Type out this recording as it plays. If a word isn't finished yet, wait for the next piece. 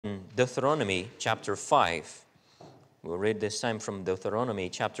Deuteronomy chapter 5. We'll read this time from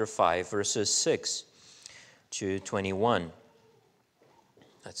Deuteronomy chapter 5, verses 6 to 21.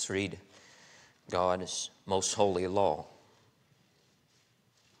 Let's read God's most holy law.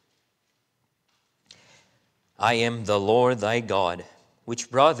 I am the Lord thy God, which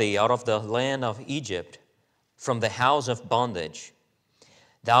brought thee out of the land of Egypt, from the house of bondage.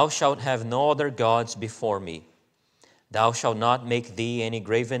 Thou shalt have no other gods before me. Thou shalt not make thee any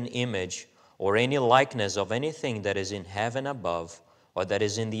graven image, or any likeness of anything that is in heaven above, or that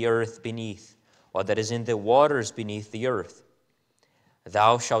is in the earth beneath, or that is in the waters beneath the earth.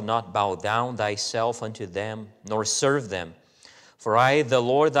 Thou shalt not bow down thyself unto them, nor serve them. For I, the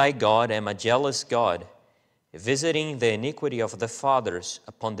Lord thy God, am a jealous God, visiting the iniquity of the fathers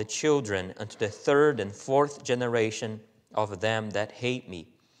upon the children unto the third and fourth generation of them that hate me,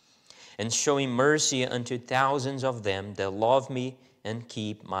 and showing mercy unto thousands of them that love me and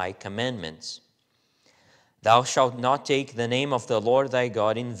keep my commandments. Thou shalt not take the name of the Lord thy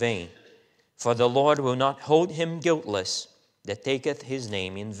God in vain, for the Lord will not hold him guiltless that taketh his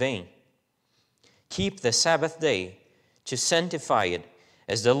name in vain. Keep the Sabbath day to sanctify it,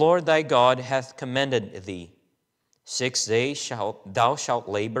 as the Lord thy God hath commanded thee. 6 days thou shalt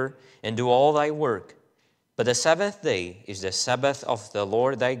labor and do all thy work, but the Sabbath day is the Sabbath of the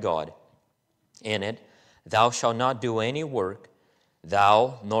Lord thy God. In it thou shalt not do any work,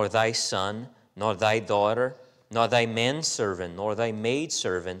 thou, nor thy son, nor thy daughter, nor thy manservant, nor thy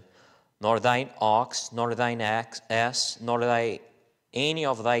maidservant, nor thine ox, nor thine ass, nor any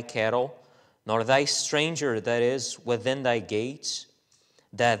of thy cattle, nor thy stranger that is within thy gates,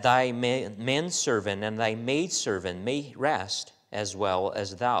 that thy manservant and thy maidservant may rest as well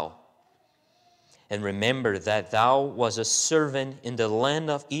as thou. And remember that thou wast a servant in the land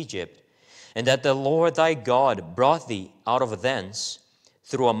of Egypt, and that the Lord thy God brought thee out of thence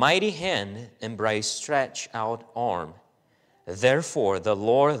through a mighty hand and by a stretched out arm. Therefore the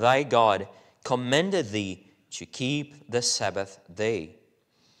Lord thy God commanded thee to keep the Sabbath day.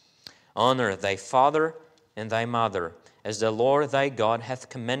 Honor thy father and thy mother, as the Lord thy God hath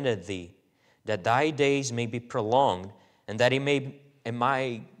commanded thee, that thy days may be prolonged, and that it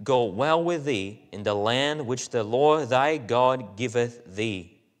may go well with thee in the land which the Lord thy God giveth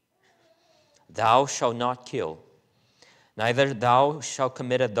thee. Thou shalt not kill, neither thou shalt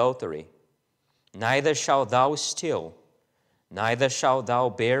commit adultery, neither shalt thou steal, neither shalt thou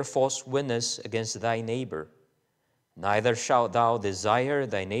bear false witness against thy neighbor, neither shalt thou desire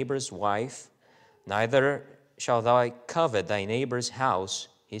thy neighbor's wife, neither shalt thou covet thy neighbor's house,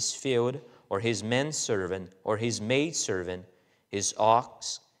 his field, or his manservant, or his maidservant, his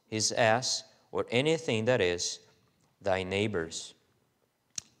ox, his ass, or anything that is thy neighbor's.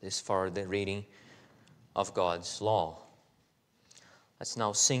 This for the reading of God's law. Let's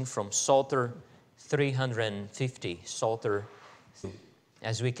now sing from Psalter 350, Psalter.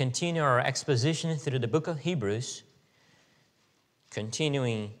 As we continue our exposition through the book of Hebrews,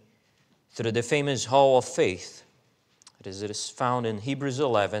 continuing through the famous Hall of Faith, it is found in Hebrews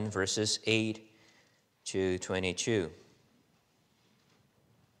 11, verses 8 to 22.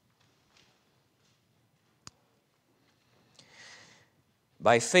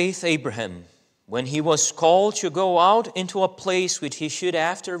 By faith Abraham, when he was called to go out into a place which he should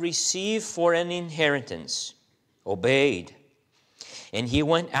after receive for an inheritance, obeyed. And he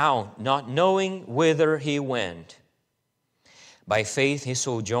went out, not knowing whither he went. By faith he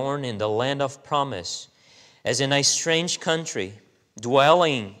sojourned in the land of promise, as in a strange country,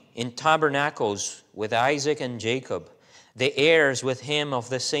 dwelling in tabernacles with Isaac and Jacob, the heirs with him of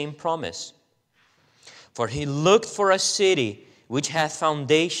the same promise. For he looked for a city which hath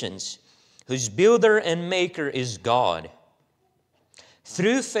foundations, whose builder and maker is God.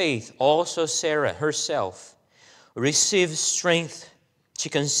 Through faith also Sarah herself received strength to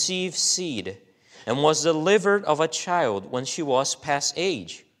conceive seed, and was delivered of a child when she was past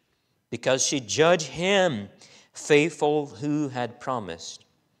age, because she judged him faithful who had promised.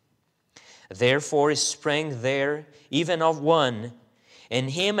 Therefore sprang there even of one, and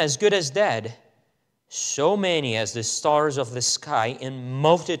him as good as dead, so many as the stars of the sky in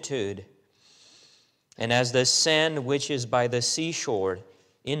multitude, and as the sand which is by the seashore,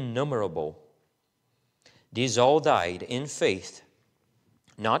 innumerable. These all died in faith,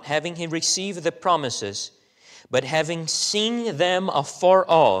 not having he received the promises, but having seen them afar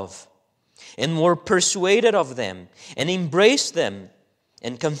off, and were persuaded of them, and embraced them,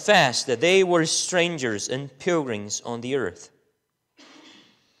 and confessed that they were strangers and pilgrims on the earth.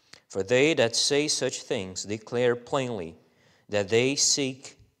 For they that say such things declare plainly that they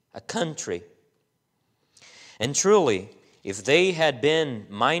seek a country. And truly, if they had been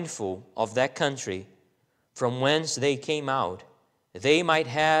mindful of that country from whence they came out, they might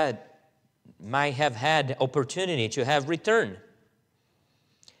have had opportunity to have returned.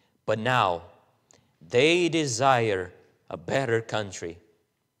 But now they desire a better country,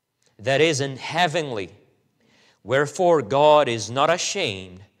 that is in heavenly. Wherefore God is not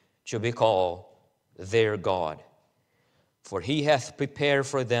ashamed to be called their God, for he hath prepared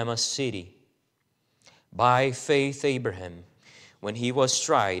for them a city. By faith Abraham, when he was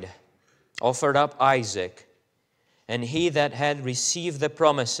tried, offered up Isaac, and he that had received the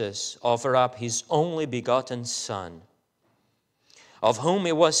promises offered up his only begotten son, of whom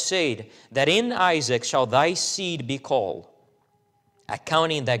it was said, that in Isaac shall thy seed be called,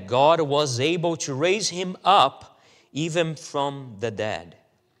 accounting that God was able to raise him up even from the dead,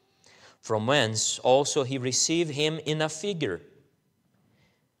 from whence also he received him in a figure.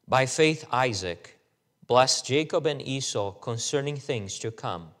 By faith Isaac blessed Jacob and Esau concerning things to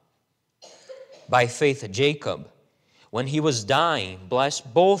come. By faith Jacob, when he was dying,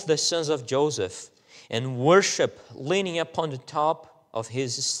 blessed both the sons of Joseph, and worshiped leaning upon the top of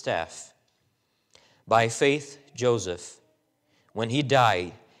his staff. By faith Joseph, when he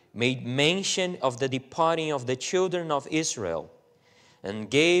died, made mention of the departing of the children of Israel, and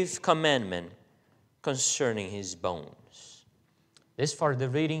gave commandment concerning his bones. This for the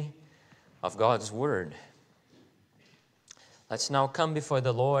reading of God's word. Let's now come before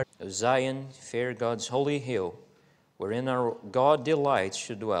the Lord of Zion, fear God's holy hill, wherein our God delights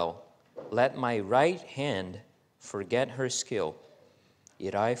to dwell. Let my right hand forget her skill,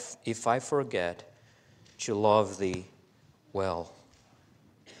 if I forget to love thee well.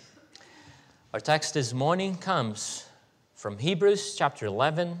 Our text this morning comes from Hebrews chapter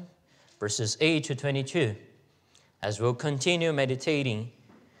 11, verses 8 to 22. As we'll continue meditating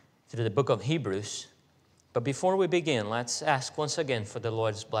through the book of Hebrews. But before we begin, let's ask once again for the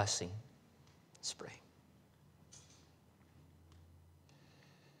Lord's blessing. Let's pray.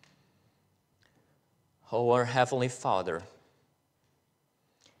 Oh, our Heavenly Father,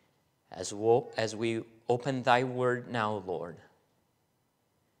 as we open thy word now, Lord,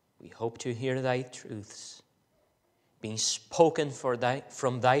 we hope to hear thy truths being spoken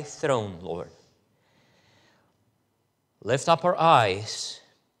from thy throne, Lord. Lift up our eyes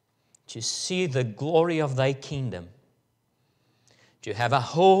to see the glory of thy kingdom, to have a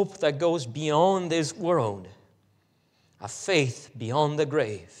hope that goes beyond this world, a faith beyond the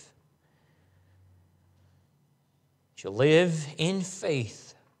grave, to live in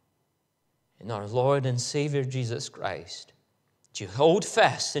faith in our Lord and Savior Jesus Christ, to hold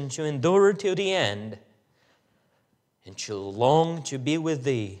fast and to endure till the end, and to long to be with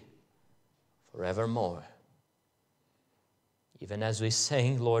thee forevermore. Even as we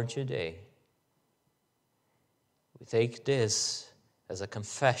sang, Lord, today, we take this as a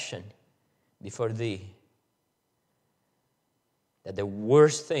confession before thee that the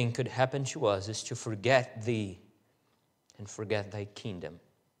worst thing could happen to us is to forget thee and forget thy kingdom.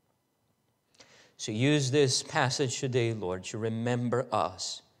 So use this passage today, Lord, to remember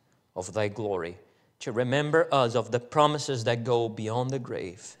us of thy glory, to remember us of the promises that go beyond the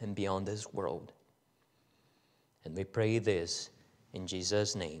grave and beyond this world. And we pray this in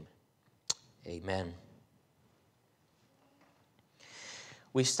Jesus' name. Amen.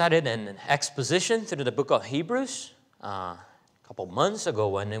 We started an exposition through the book of Hebrews a couple months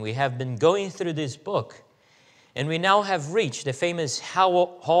ago, and we have been going through this book. And we now have reached the famous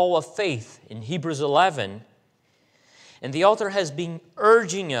Hall of Faith in Hebrews 11. And the author has been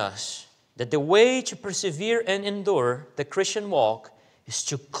urging us that the way to persevere and endure the Christian walk is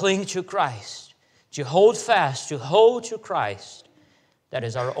to cling to Christ, to hold fast, to hold to Christ. That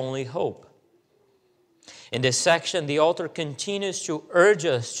is our only hope. In this section, the author continues to urge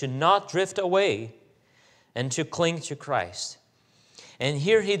us to not drift away and to cling to Christ. And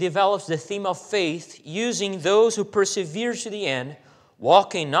here he develops the theme of faith using those who persevere to the end,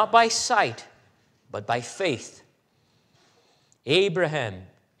 walking not by sight, but by faith. Abraham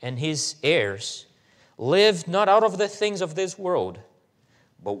and his heirs lived not out of the things of this world,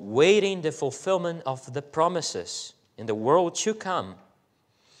 but waiting the fulfillment of the promises in the world to come.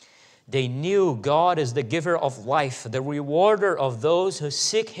 They knew God is the giver of life, the rewarder of those who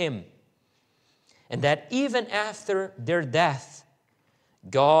seek him, and that even after their death,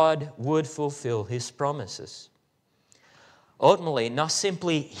 God would fulfill his promises. Ultimately, not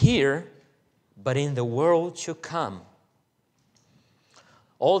simply here, but in the world to come.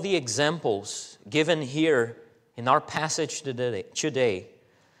 All the examples given here in our passage today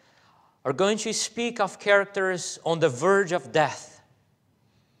are going to speak of characters on the verge of death,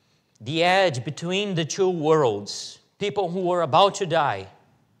 the edge between the two worlds, people who were about to die.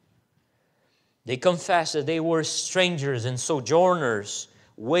 They confessed that they were strangers and sojourners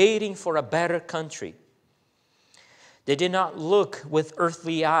waiting for a better country. They did not look with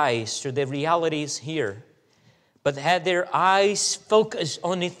earthly eyes to the realities here, but had their eyes focused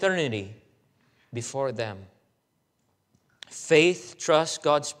on eternity before them. Faith trusts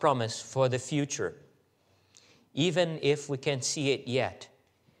God's promise for the future, even if we can't see it yet,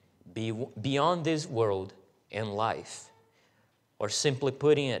 beyond this world and life. Or simply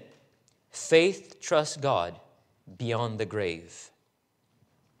putting it, faith trusts God beyond the grave.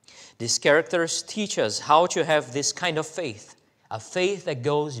 These characters teach us how to have this kind of faith, a faith that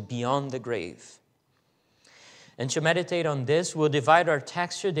goes beyond the grave. And to meditate on this, we'll divide our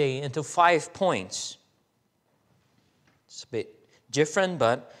text today into 5 points. It's a bit different,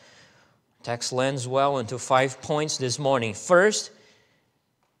 but text lends well into 5 points this morning. First,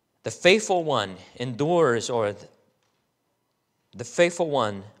 the faithful one endures, or the faithful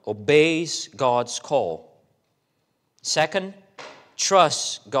one obeys God's call. Second,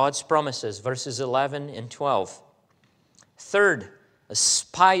 trusts God's promises, verses 11 and 12. Third,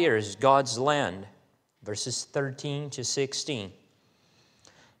 aspires God's land, verses 13 to 16.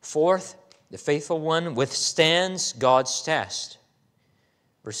 Fourth, the faithful one withstands God's test,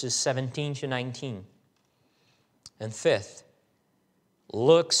 verses 17 to 19. And fifth,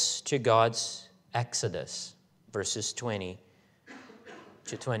 looks to God's exodus, verses 20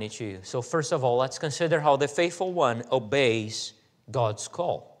 to 22. So first of all, let's consider how the faithful one obeys God's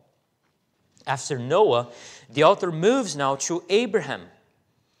call. After Noah, the author moves now to Abraham.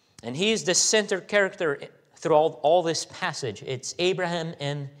 And he is the center character throughout all this passage. It's Abraham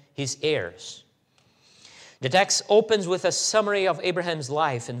and his heirs. The text opens with a summary of Abraham's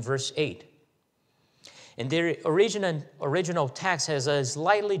life in verse 8. And the original text has a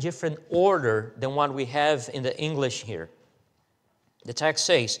slightly different order than what we have in the English here. The text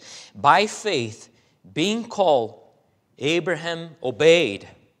says, by faith, being called, Abraham obeyed.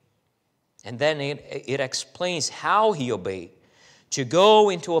 And then it explains how he obeyed. To go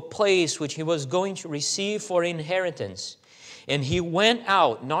into a place which he was going to receive for inheritance. And he went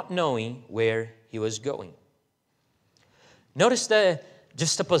out not knowing where he was going. Notice the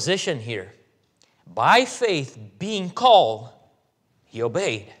juxtaposition here. By faith, being called, he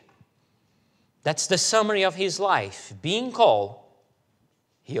obeyed. That's the summary of his life. Being called,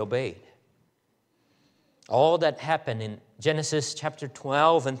 he obeyed. All that happened in Genesis chapter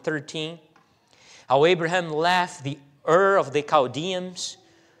 12 and 13, how Abraham left the Ur of the Chaldeans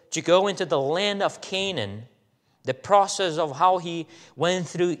to go into the land of Canaan, the process of how he went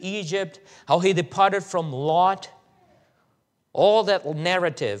through Egypt, how he departed from Lot, all that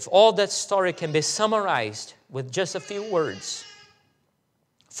narrative, all that story can be summarized with just a few words.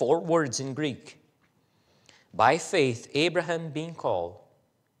 4 words in Greek. By faith, Abraham being called,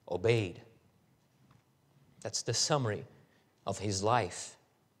 obeyed. That's the summary of his life.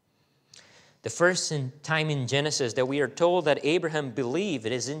 The first time in Genesis that we are told that Abraham believed,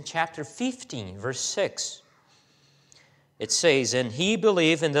 it is in chapter 15, verse 6. It says, and he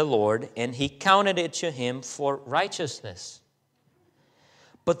believed in the Lord, and he counted it to him for righteousness.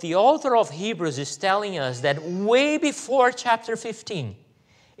 But the author of Hebrews is telling us that way before chapter 15,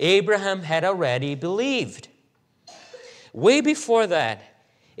 Abraham had already believed. Way before that,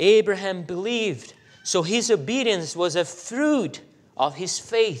 Abraham believed. So his obedience was a fruit of his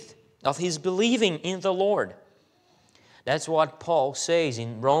faith, of his believing in the Lord. That's what Paul says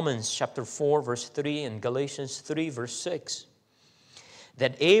in Romans chapter 4, verse 3 and Galatians 3, verse 6.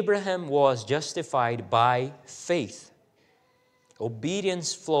 That Abraham was justified by faith.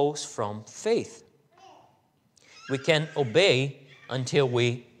 Obedience flows from faith. We can obey until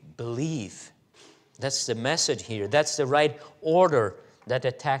we believe. That's the message here. That's the right order that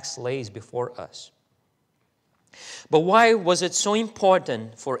the text lays before us. But why was it so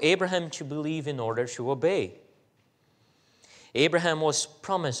important for Abraham to believe in order to obey? Abraham was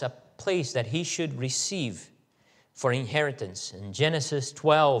promised a place that he should receive for inheritance in Genesis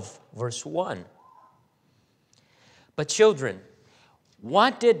 12, verse 1. But children,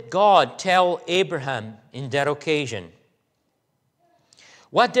 what did God tell Abraham in that occasion?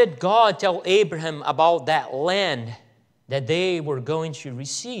 What did God tell Abraham about that land that they were going to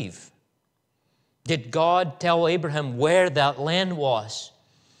receive? Did God tell Abraham where that land was?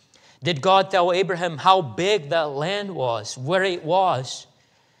 Did God tell Abraham how big that land was, where it was?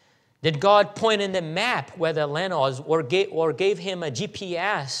 Did God point in the map where the land was, or gave him a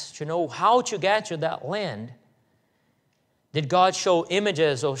GPS to know how to get to that land? Did God show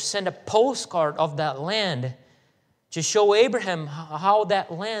images or send a postcard of that land to show Abraham how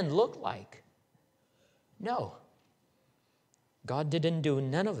that land looked like? No. God didn't do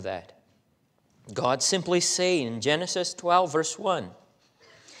none of that. God simply saying in Genesis 12, verse 1,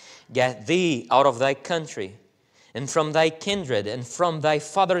 "Get thee out of thy country, and from thy kindred, and from thy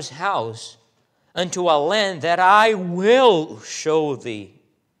father's house, unto a land that I will show thee."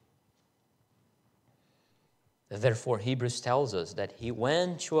 Therefore, Hebrews tells us that he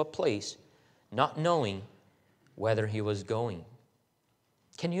went to a place not knowing whether he was going.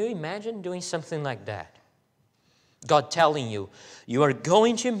 Can you imagine doing something like that? God telling you, you are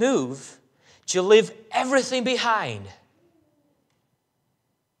going to move, to leave everything behind,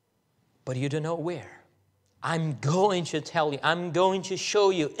 but you don't know where. I'm going to tell you, I'm going to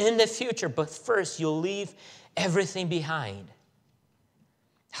show you in the future, but first you'll leave everything behind.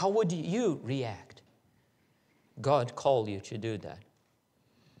 How would you react? God called you to do that.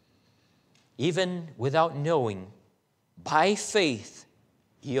 Even without knowing, by faith,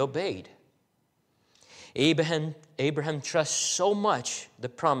 he obeyed. Abraham trusts so much the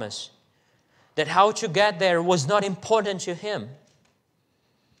promise that how to get there was not important to him.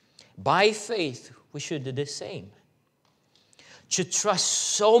 By faith, we should do the same. To trust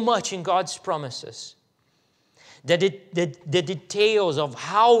so much in God's promises that the details of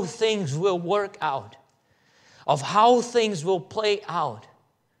how things will work out, of how things will play out,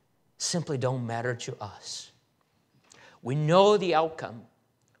 simply don't matter to us. We know the outcome.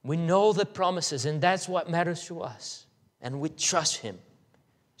 We know the promises, and that's what matters to us. And we trust Him,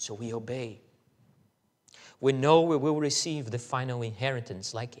 so we obey. We know we will receive the final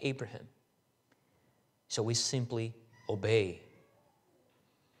inheritance like Abraham, so we simply obey.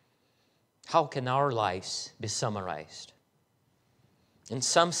 How can our lives be summarized? In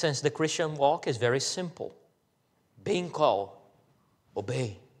some sense, the Christian walk is very simple. Being called,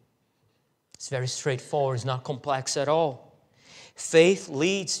 obey. It's very straightforward. It's not complex at all. Faith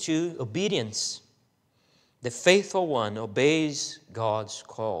leads to obedience. The faithful one obeys God's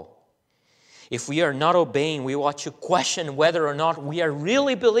call. If we are not obeying, we ought to question whether or not we are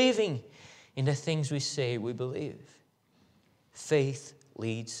really believing in the things we say we believe. Faith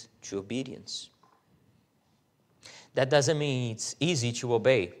leads to obedience. That doesn't mean it's easy to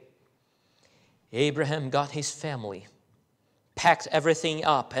obey. Abraham got his family, packed everything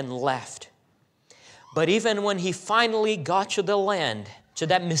up, and left. But even when he finally got to the land, to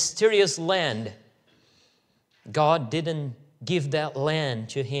that mysterious land, God didn't give that land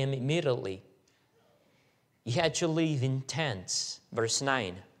to him immediately. He had to live in tents. Verse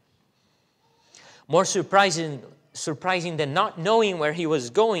 9. More surprising than not knowing where he was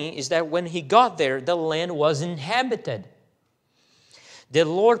going is that when he got there, the land was inhabited. The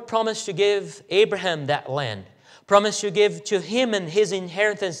Lord promised to give Abraham that land, promised to give to him and his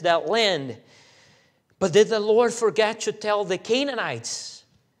inheritance that land. But did the Lord forget to tell the Canaanites?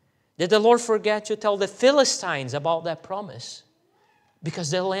 Did the Lord forget to tell the Philistines about that promise?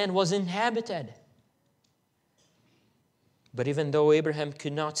 Because the land was inhabited. But even though Abraham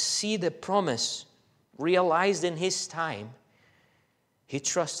could not see the promise realized in his time, he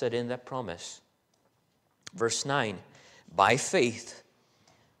trusted in that promise. Verse 9, by faith,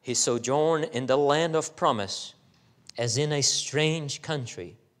 he sojourned in the land of promise, as in a strange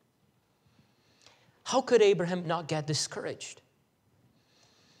country. How could Abraham not get discouraged?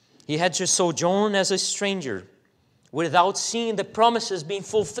 He had to sojourn as a stranger without seeing the promises being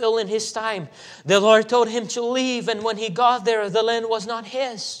fulfilled in his time. The Lord told him to leave, and when he got there, the land was not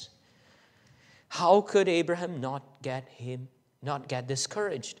his. How could Abraham not get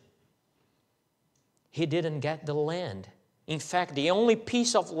discouraged? He didn't get the land. In fact, the only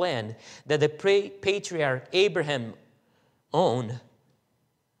piece of land that the patriarch Abraham owned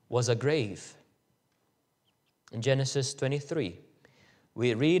was a grave. In Genesis 23,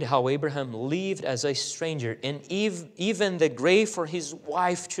 we read how Abraham lived as a stranger, and even the grave for his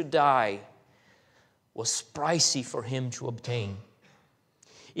wife to die was pricey for him to obtain.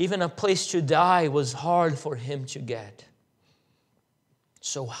 Even a place to die was hard for him to get.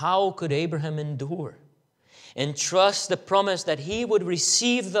 So how could Abraham endure and trust the promise that he would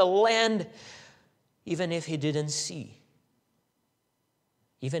receive the land even if he didn't see?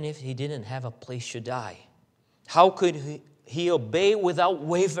 Even if he didn't have a place to die? How could he obey without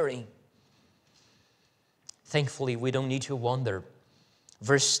wavering? Thankfully, we don't need to wonder.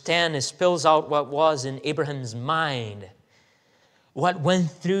 Verse 10 spells out what was in Abraham's mind, what went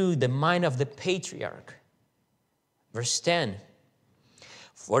through the mind of the patriarch. Verse 10,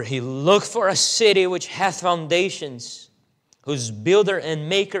 for he looked for a city which hath foundations, whose builder and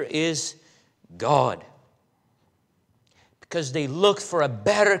maker is God. Because they looked for a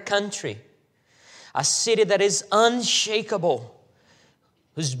better country, a city that is unshakable,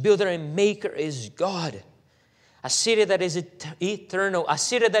 whose builder and maker is God. a city that is eternal, a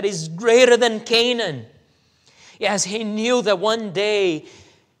city that is greater than Canaan. Yes, he knew that one day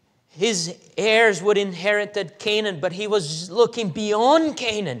his heirs would inherit Canaan, but he was looking beyond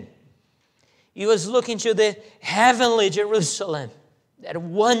Canaan. He was looking to the heavenly Jerusalem that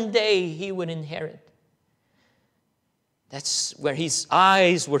one day he would inherit. That's where his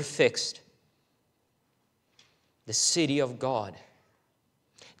eyes were fixed. The city of God.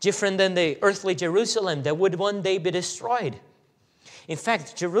 Different than the earthly Jerusalem that would one day be destroyed. In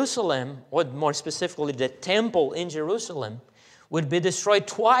fact, Jerusalem, or more specifically the temple in Jerusalem, would be destroyed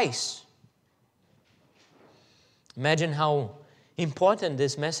twice. Imagine how important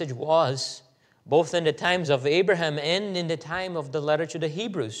this message was, both in the times of Abraham and in the time of the letter to the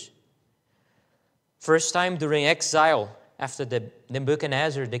Hebrews. First time during exile, after the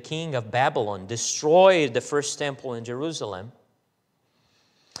Nebuchadnezzar, the king of Babylon, destroyed the first temple in Jerusalem.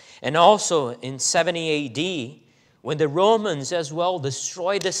 And also in 70 AD, when the Romans as well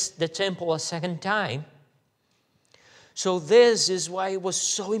destroyed the temple a second time. So this is why it was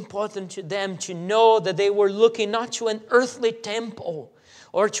so important to them to know that they were looking not to an earthly temple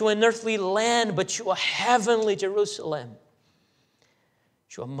or to an earthly land, but to a heavenly Jerusalem,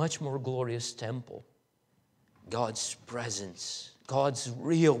 to a much more glorious temple. God's presence, God's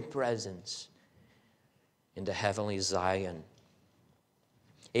real presence in the heavenly Zion.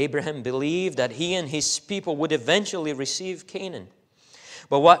 Abraham believed that he and his people would eventually receive Canaan.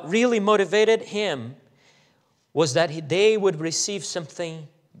 But what really motivated him was that they would receive something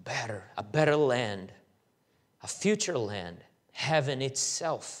better, a better land, a future land, heaven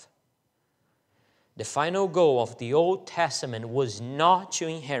itself. The final goal of the Old Testament was not to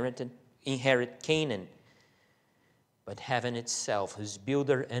inherit Canaan, but heaven itself, whose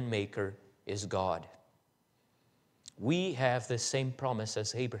builder and maker is God. We have the same promise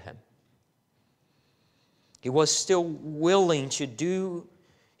as Abraham. He was still willing to do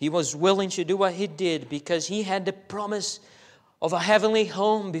what he did because he had the promise of a heavenly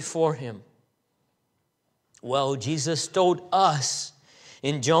home before him. Well, Jesus told us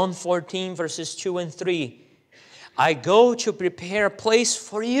in John 14, verses 2 and 3, I go to prepare a place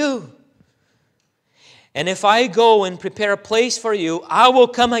for you. And if I go and prepare a place for you, I will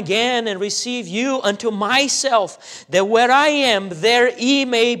come again and receive you unto myself, that where I am, there ye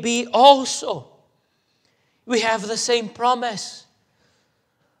may be also. We have the same promise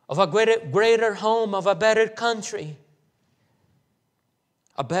of a greater home, of a better country,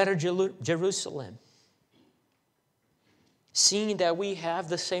 a better Jerusalem. Seeing that we have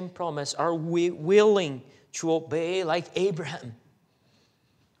the same promise, are we willing to obey like Abraham?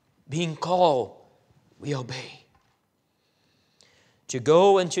 Being called, we obey. To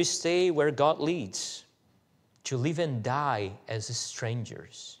go and to stay where God leads. To live and die as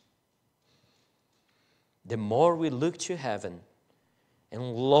strangers. The more we look to heaven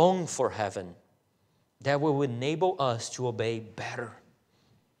and long for heaven, that will enable us to obey better.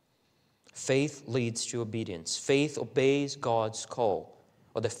 Faith leads to obedience. Faith obeys God's call,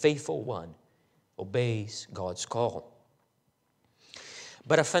 or the faithful one obeys God's call.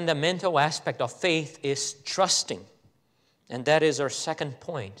 But a fundamental aspect of faith is trusting. And that is our second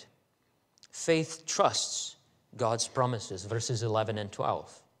point. Faith trusts God's promises, verses 11 and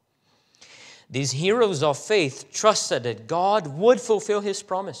 12. These heroes of faith trusted that God would fulfill His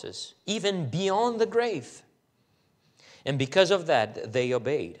promises, even beyond the grave. And because of that, they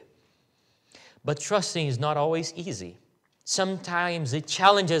obeyed. But trusting is not always easy. Sometimes it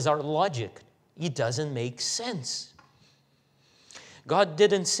challenges our logic. It doesn't make sense. God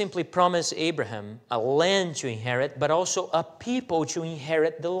didn't simply promise Abraham a land to inherit, but also a people to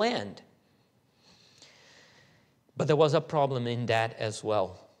inherit the land. But there was a problem in that as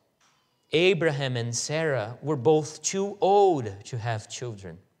well. Abraham and Sarah were both too old to have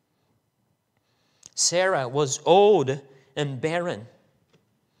children. Sarah was old and barren.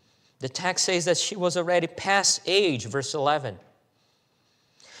 The text says that she was already past age, verse 11.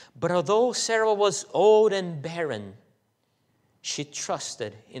 But although Sarah was old and barren, she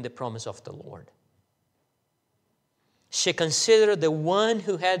trusted in the promise of the Lord. She considered the one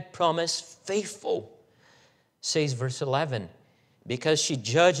who had promised faithful, says verse 11, because she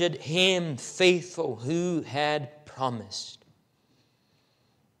judged him faithful who had promised.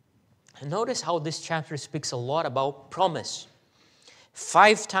 And notice how this chapter speaks a lot about promise.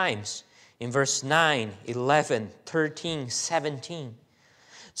 5 times in verse 9, 11, 13, 17.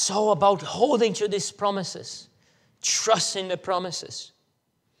 It's all about holding to these promises. Trusting the promises.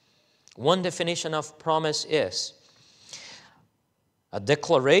 One definition of promise is a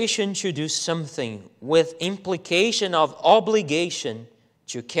declaration to do something with implication of obligation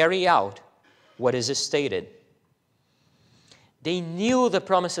to carry out what is stated. They knew the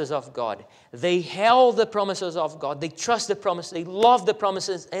promises of God. They held the promises of God. They trusted the promises. They loved the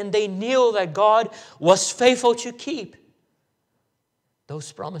promises. And they knew that God was faithful to keep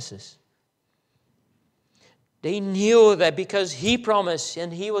those promises. They knew that because He promised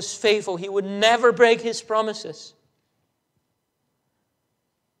and He was faithful, He would never break His promises.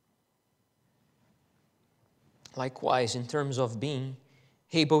 Likewise, in terms of being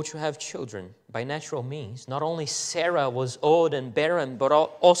able to have children by natural means, not only Sarah was old and barren, but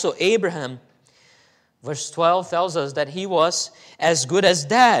also Abraham. Verse 12 tells us that he was as good as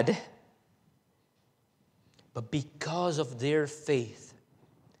dead. But because of their faith,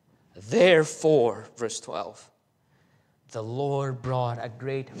 therefore, verse 12, the Lord brought a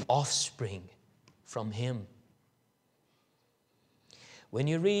great offspring from him. When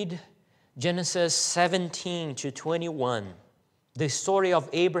you read Genesis 17 to 21, the story of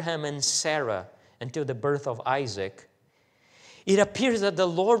Abraham and Sarah until the birth of Isaac, it appears that the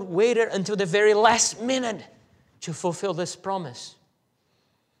Lord waited until the very last minute to fulfill this promise.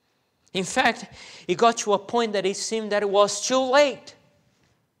 In fact, it got to a point that it seemed that it was too late.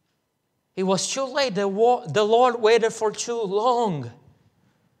 It was too late. The Lord waited for too long.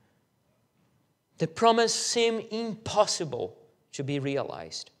 The promise seemed impossible to be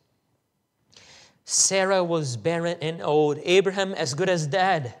realized. Sarah was barren and old, Abraham as good as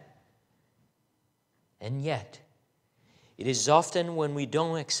dead. And yet, it is often when we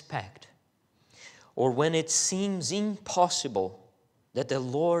don't expect or when it seems impossible that the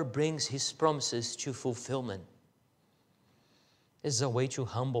Lord brings His promises to fulfillment. This is a way to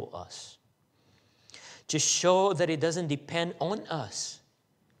humble us, to show that it doesn't depend on us,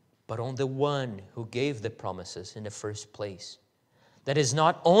 but on the one who gave the promises in the first place. That is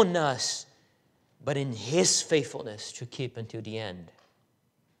not on us, but in His faithfulness to keep until the end.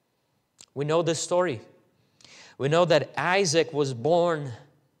 We know the story. We know that Isaac was born,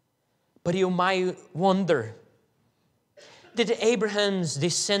 but you might wonder, did Abraham's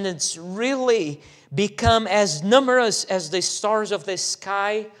descendants really become as numerous as the stars of the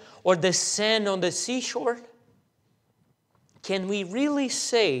sky or the sand on the seashore? Can we really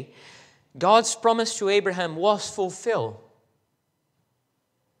say God's promise to Abraham was fulfilled?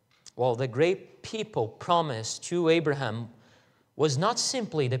 Well, the great people promised to Abraham was not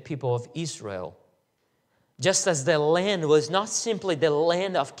simply the people of Israel, just as the land was not simply the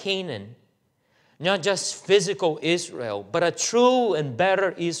land of Canaan, not just physical Israel, but a true and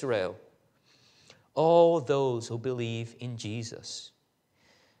better Israel. All those who believe in Jesus.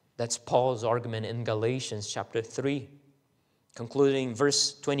 That's Paul's argument in Galatians chapter 3, concluding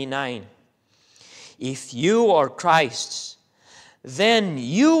verse 29. If you are Christ's, then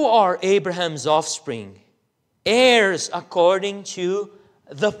you are Abraham's offspring, heirs according to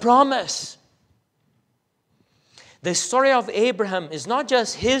the promise. The story of Abraham is not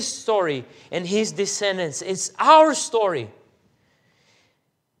just his story and his descendants. It's our story.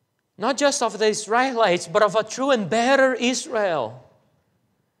 Not just of the Israelites, but of a true and better Israel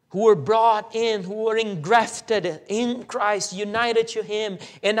who were brought in, who were engrafted in Christ, united to Him,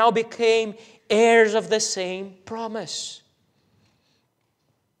 and now became heirs of the same promise.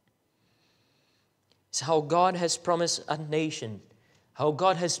 It's how God has promised a nation, how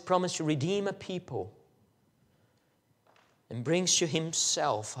God has promised to redeem a people, and brings to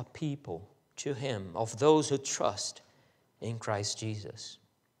Himself a people to Him of those who trust in Christ Jesus.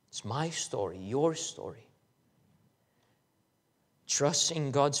 It's my story, your story.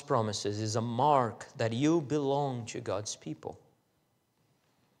 Trusting God's promises is a mark that you belong to God's people.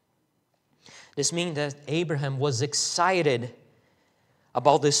 This means that Abraham was excited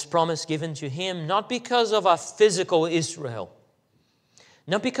about this promise given to him, not because of a physical Israel,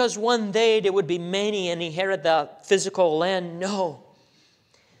 not because one day there would be many and inherit that physical land, no,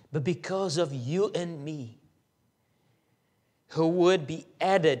 but because of you and me, who would be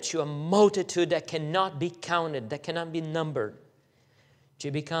added to a multitude that cannot be counted, that cannot be numbered, to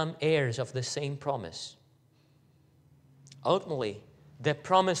become heirs of the same promise. Ultimately, the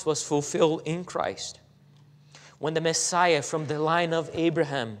promise was fulfilled in Christ when the Messiah from the line of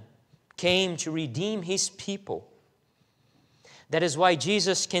Abraham came to redeem His people. That is why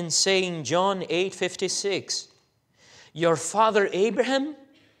Jesus can say in John 8:56, your father Abraham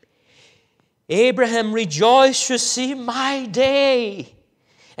rejoiced to see my day,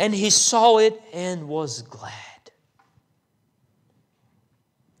 and he saw it and was glad.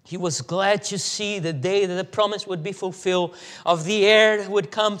 He was glad to see the day that the promise would be fulfilled of the heir that would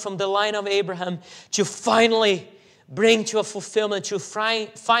come from the line of Abraham to finally bring to a fulfillment, to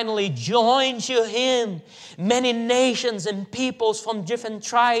finally join to Him many nations and peoples from different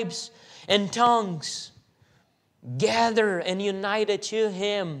tribes and tongues. gathered and united to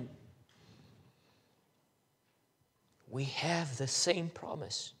Him, we have the same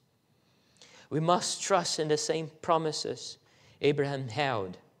promise. We must trust in the same promises Abraham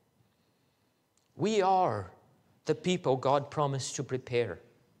held. We are the people God promised to prepare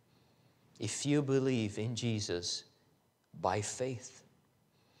if you believe in Jesus by faith.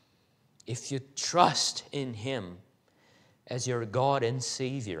 If you trust in Him as your God and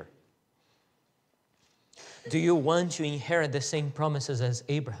Savior. Do you want to inherit the same promises as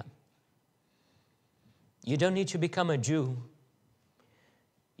Abraham? You don't need to become a Jew.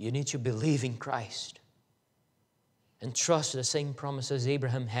 You need to believe in Christ and trust the same promises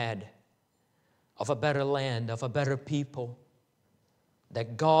Abraham had of a better land, of a better people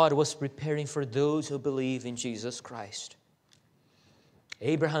that God was preparing for those who believe in Jesus Christ.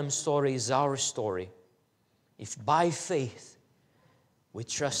 Abraham's story is our story. If by faith we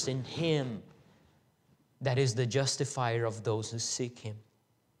trust in Him, that is the justifier of those who seek Him.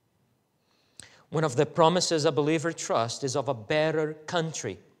 One of the promises a believer trusts is of a better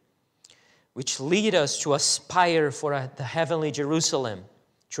country, which lead us to aspire for the heavenly Jerusalem,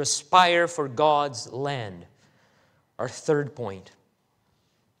 to aspire for God's land. Our third point.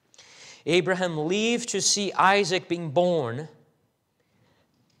 Abraham lived to see Isaac being born,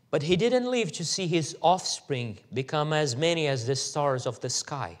 but he didn't live to see his offspring become as many as the stars of the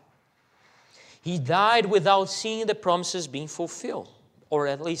sky. He died without seeing the promises being fulfilled, or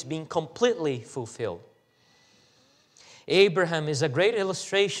at least being completely fulfilled. Abraham is a great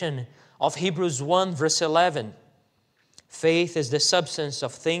illustration of Hebrews 1 verse 11. Faith is the substance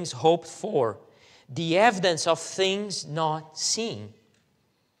of things hoped for, the evidence of things not seen.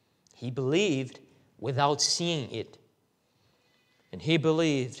 He believed without seeing it. And he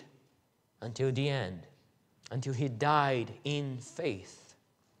believed until the end, until he died in faith.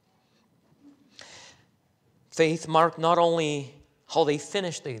 Faith marked not only how they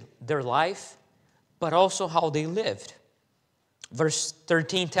finished their life, but also how they lived. Verse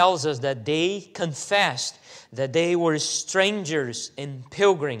 13 tells us that they confessed that they were strangers and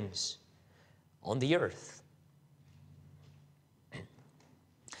pilgrims on the earth.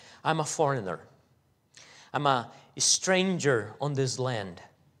 I'm a foreigner. I'm a stranger on this land.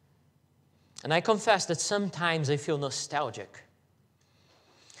 And I confess that sometimes I feel nostalgic.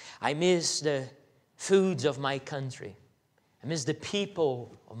 I miss the foods of my country. I miss the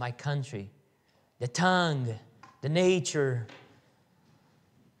people of my country, the tongue, the nature,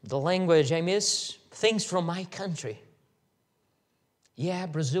 the language. I miss things from my country. Yeah,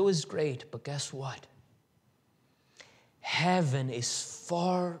 Brazil is great, but guess what? Heaven is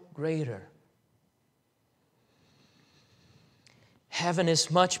far greater. Heaven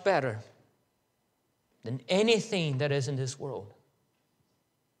is much better than anything that is in this world.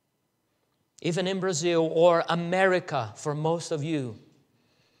 Even in Brazil or America, for most of you,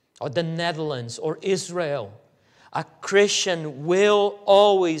 or the Netherlands or Israel, a Christian will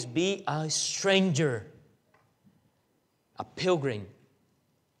always be a stranger, a pilgrim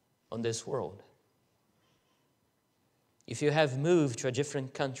on this world. If you have moved to a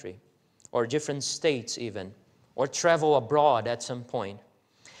different country, or different states even, or travel abroad at some point,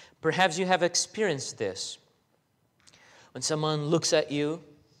 perhaps you have experienced this. When someone looks at you,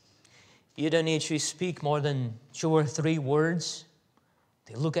 you don't need to speak more than 2 or 3 words.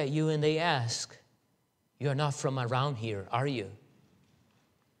 They look at you and they ask, "You're not from around here, are you?"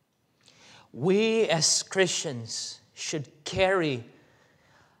 We as Christians should carry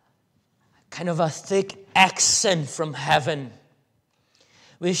kind of a thick accent from heaven.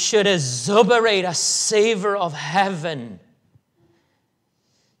 We should exuberate a savor of heaven.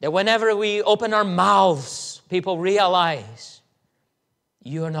 That whenever we open our mouths, people realize,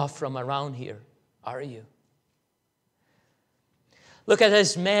 "You're not from around here, are you?" Look at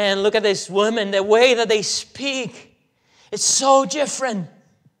this man, look at this woman, the way that they speak. It's so different.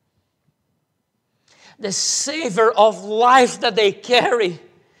 The savor of life that they carry.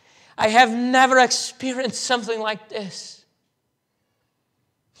 I have never experienced something like this.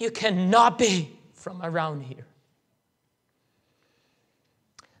 You cannot be from around here.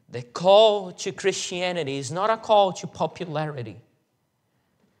 The call to Christianity is not a call to popularity,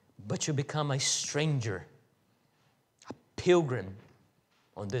 but to become a stranger, a pilgrim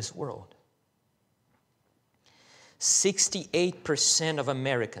on this world. 68% of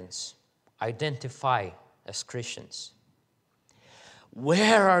Americans identify as Christians.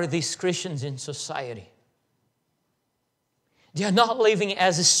 Where are these Christians in society? They are not living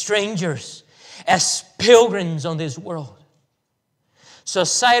as strangers, as pilgrims on this world.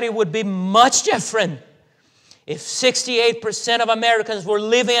 Society would be much different if 68% of Americans were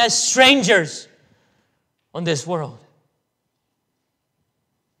living as strangers on this world.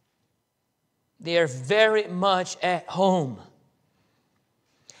 They are very much at home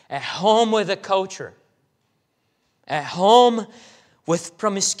with the culture, at home with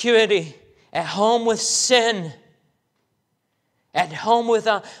promiscuity, at home with sin, at home with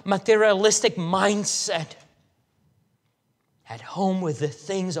a materialistic mindset, at home with the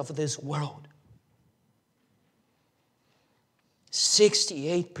things of this world.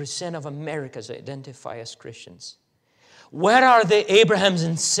 68% of Americans identify as Christians. Where are the Abrahams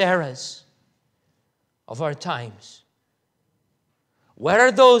and Sarahs of our times? Where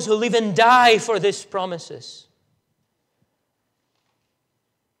are those who live and die for these promises?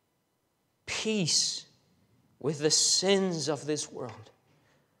 Peace with the sins of this world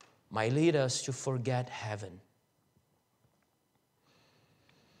might lead us to forget heaven.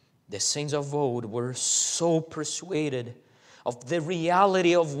 The saints of old were so persuaded of the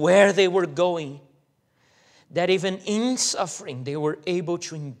reality of where they were going that even in suffering they were able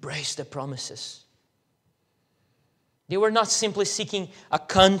to embrace the promises. They were not simply seeking a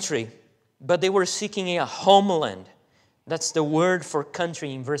country, but they were seeking a homeland. That's the word for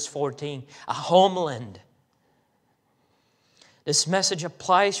country in verse 14, a homeland. This message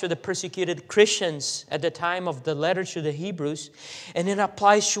applies to the persecuted Christians at the time of the letter to the Hebrews, and it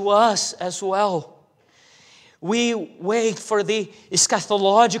applies to us as well. We wait for the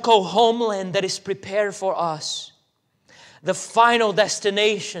eschatological homeland that is prepared for us, the final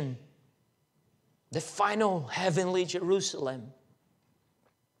destination, the final heavenly Jerusalem.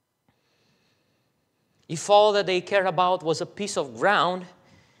 If all that they cared about was a piece of ground,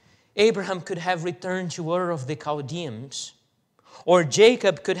 Abraham could have returned to Ur of the Chaldeans, or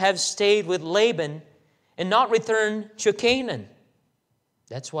Jacob could have stayed with Laban and not returned to Canaan.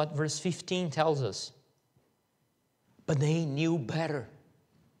 That's what verse 15 tells us. But they knew better.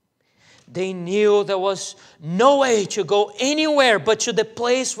 They knew there was no way to go anywhere but to the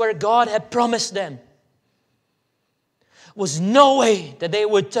place where God had promised them. There was no way that they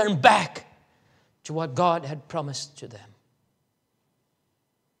would turn back to what God had promised to them.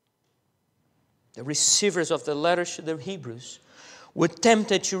 The receivers of the letters to the Hebrews were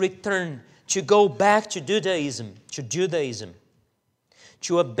tempted to return, to go back to Judaism,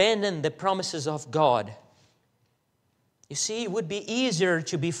 to abandon the promises of God. You see, it would be easier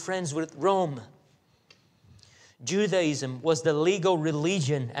to be friends with Rome. Judaism was the legal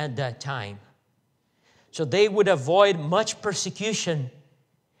religion at that time. So they would avoid much persecution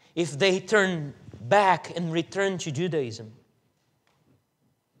if they turned back and returned to Judaism.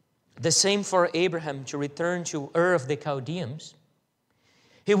 The same for Abraham to return to Ur of the Chaldeans.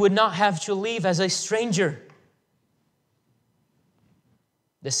 He would not have to live as a stranger.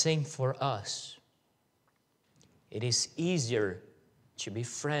 The same for us. It is easier to be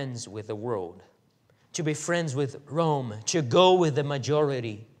friends with the world, to be friends with Rome, to go with the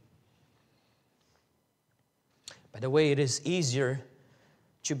majority. By the way, it is easier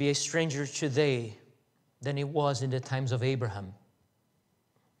to be a stranger today than it was in the times of Abraham.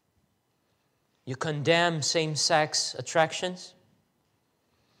 You condemn same-sex attractions.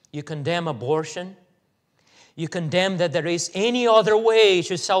 You condemn abortion. You condemn that there is any other way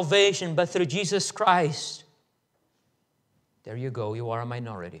to salvation but through Jesus Christ. There you go, you are a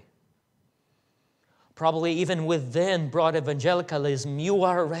minority. Probably even within broad evangelicalism, you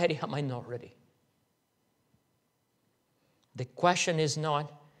are already a minority. The question is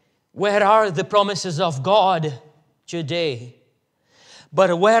not, where are the promises of God today?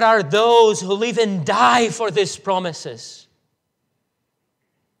 But where are those who live and die for these promises?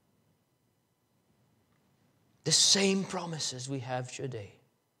 The same promises we have today.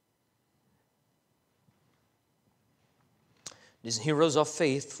 These heroes of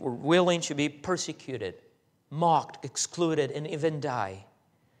faith were willing to be persecuted, mocked, excluded, and even die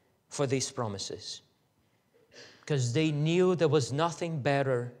for these promises. Because they knew there was nothing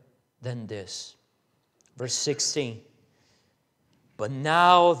better than this. Verse 16. But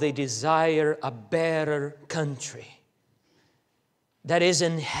now they desire a better country that is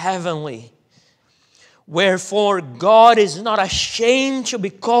in heavenly. Wherefore God is not ashamed to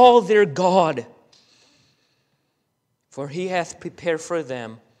be called their God, for He hath prepared for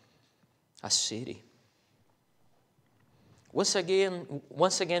them a city. Once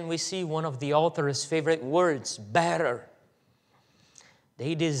again, we see one of the author's favorite words, better.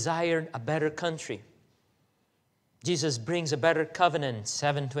 They desired a better country. Jesus brings a better covenant,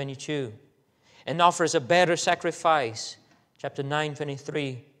 7:22, and offers a better sacrifice, chapter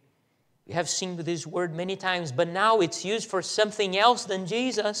 9:23. We have seen this word many times, but now it's used for something else than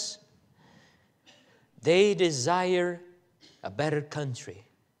Jesus. They desire a better country.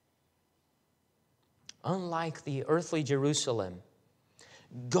 unlike the earthly Jerusalem,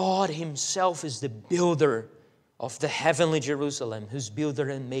 God Himself is the builder of the heavenly Jerusalem, whose builder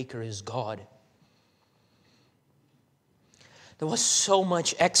and maker is God. There was so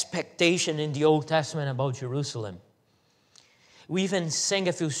much expectation in the Old Testament about Jerusalem. We even sang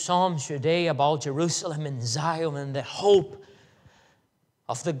a few psalms today about Jerusalem and Zion and the hope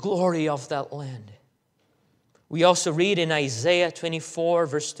of the glory of that land. We also read in Isaiah 24,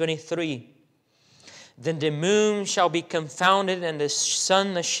 verse 23, "Then the moon shall be confounded and the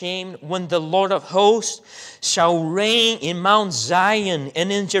sun ashamed when the Lord of hosts shall reign in Mount Zion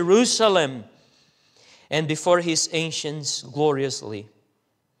and in Jerusalem and before His ancients gloriously."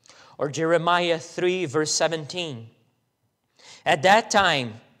 Or Jeremiah 3, verse 17, "At that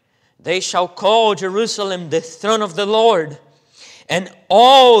time they shall call Jerusalem the throne of the Lord, and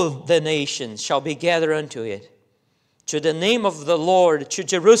all the nations shall be gathered unto it. To the name of the Lord, to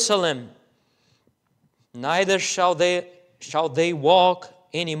Jerusalem, neither shall they walk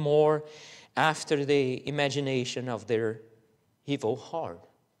anymore after the imagination of their evil heart."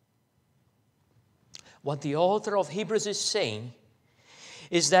 What the author of Hebrews is saying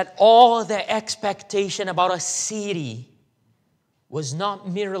is that all the expectation about a city was not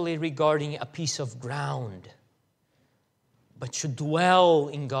merely regarding a piece of ground, but to dwell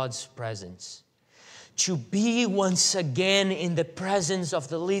in God's presence, to be once again in the presence of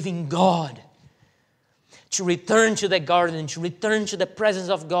the living God, to return to the garden, to return to the presence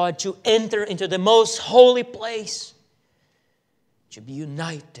of God, to enter into the most holy place, to be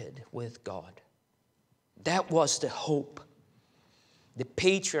united with God. That was the hope. The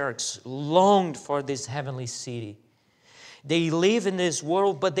patriarchs longed for this heavenly city. They live in this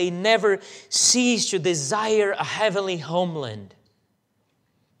world, but they never cease to desire a heavenly homeland.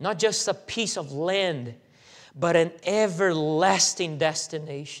 Not just a piece of land, but an everlasting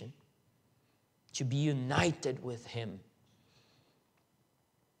destination. To be united with Him.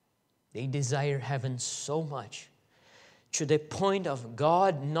 They desire heaven so much, to the point of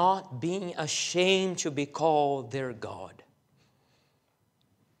God not being ashamed to be called their God.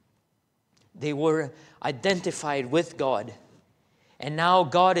 They were identified with God, and now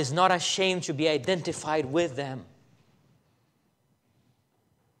God is not ashamed to be identified with them.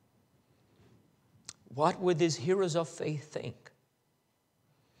 What would these heroes of faith think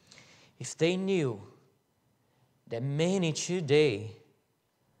if they knew that many today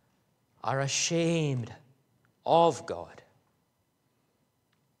are ashamed of God?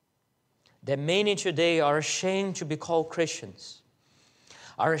 That many today are ashamed to be called Christians,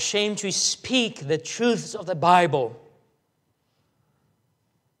 are ashamed to speak the truths of the Bible.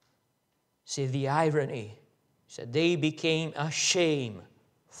 See, the irony is that they became a shame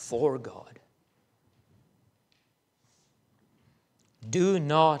for God. Do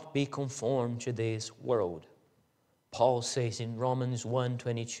not be conformed to this world, Paul says in Romans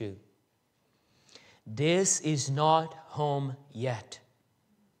 1:22. This is not home yet.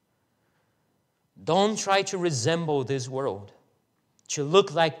 Don't try to resemble this world, to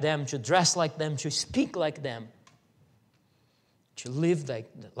look like them, to dress like them, to speak like them, to live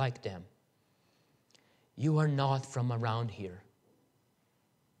like them. You are not from around here.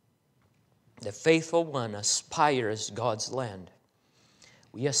 The faithful one aspires God's land.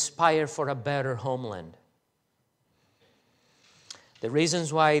 We aspire for a better homeland. The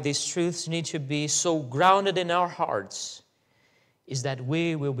reasons why these truths need to be so grounded in our hearts is that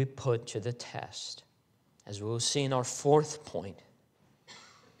we will be put to the test, as we will see in our fourth point.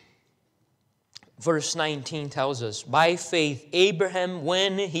 Verse 19 tells us, by faith Abraham,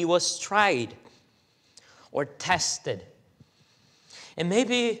 when he was tried or tested. And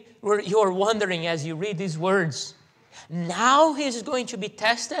maybe you're wondering as you read these words, now he's going to be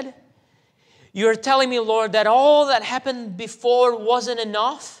tested? You're telling me, Lord, that all that happened before wasn't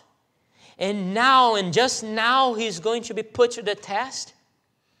enough? And now, and just now, he's going to be put to the test?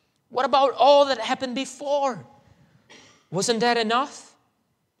 What about all that happened before? Wasn't that enough?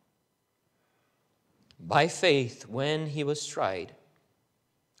 By faith, when he was tried,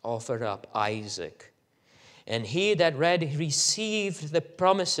 offered up Isaac. And he that read received the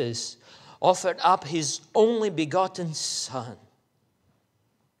promises, offered up his only begotten son.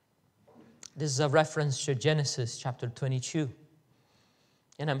 This is a reference to Genesis chapter 22.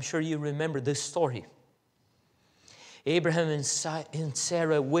 And I'm sure you remember this story. Abraham and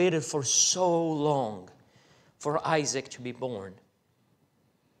Sarah waited for so long for Isaac to be born,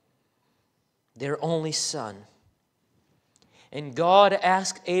 their only son. And God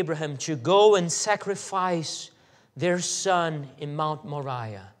asked Abraham to go and sacrifice their son in Mount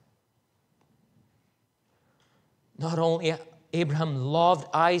Moriah. Not only Abraham loved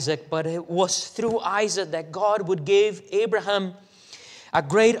Isaac, but it was through Isaac that God would give Abraham a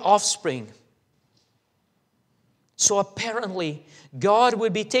great offspring. So apparently, God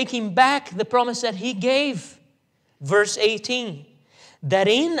would be taking back the promise that He gave. Verse 18, that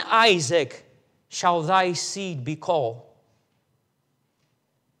in Isaac shall thy seed be called.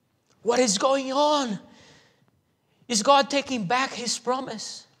 What is going on? Is God taking back His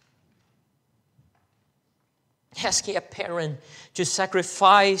promise? Asking a parent to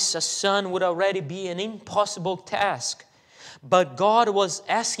sacrifice a son would already be an impossible task. But God was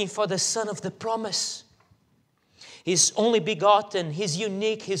asking for the son of the promise. His only begotten, His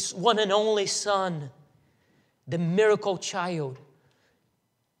unique, His one and only Son. The miracle child.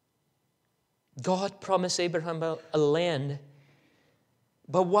 God promised Abraham a land.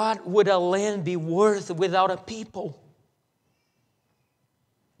 But what would a land be worth without a people?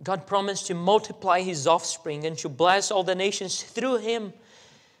 God promised to multiply His offspring and to bless all the nations through him.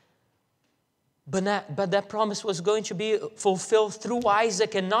 But that promise was going to be fulfilled through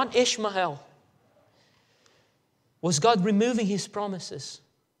Isaac and not Ishmael. Was God removing His promises?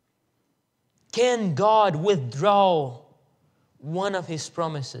 Can God withdraw one of His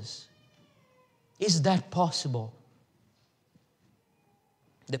promises? Is that possible?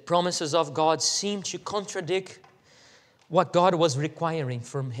 The promises of God seem to contradict what God was requiring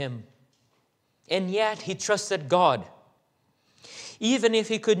from him. And yet he trusted God. Even if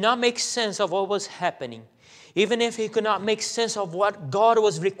he could not make sense of what was happening, even if he could not make sense of what God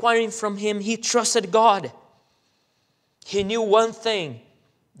was requiring from him, he trusted God. He knew one thing,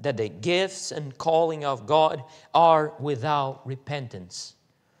 that the gifts and calling of God are without repentance.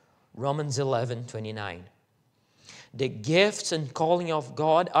 Romans 11:29. The gifts and calling of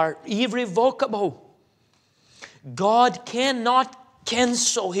God are irrevocable. God cannot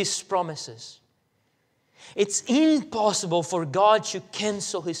cancel His promises. It's impossible for God to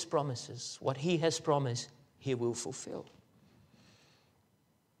cancel His promises. What He has promised, He will fulfill.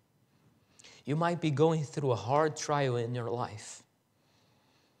 You might be going through a hard trial in your life.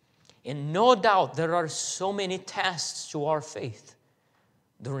 And no doubt there are so many tests to our faith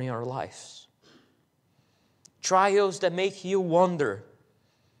during our lives. Trials that make you wonder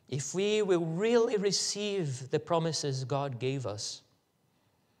if we will really receive the promises God gave us.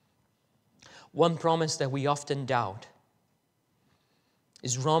 One promise that we often doubt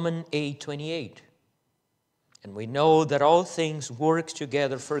is Romans 8:28. And we know that all things work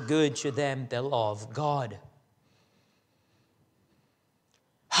together for good to them that love God.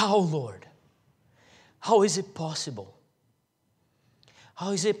 How, Lord? How is it possible?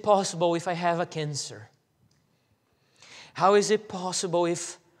 How is it possible if I have a cancer? How is it possible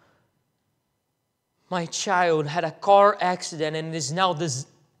if my child had a car accident and is now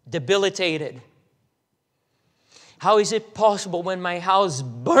debilitated? How is it possible when my house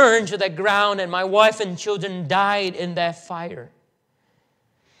burned to the ground and my wife and children died in that fire?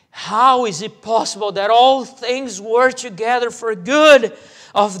 How is it possible that all things work together for good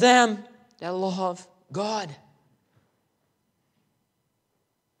of them that love God?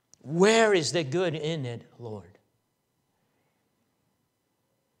 Where is the good in it, Lord?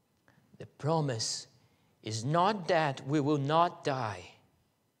 The promise is not that we will not die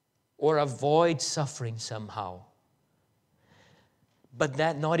or avoid suffering somehow, but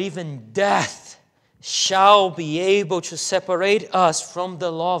that not even death shall be able to separate us from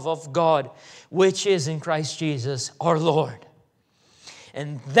the love of God, which is in Christ Jesus our Lord.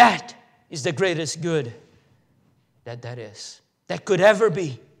 And that is the greatest good that could ever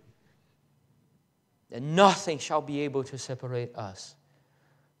be. That nothing shall be able to separate us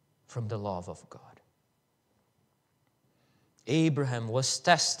from the love of God. Abraham was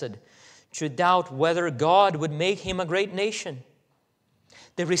tested to doubt whether God would make him a great nation.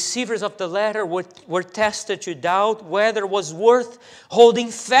 The receivers of the letter were tested to doubt whether it was worth holding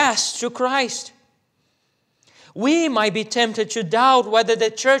fast to Christ. We might be tempted to doubt whether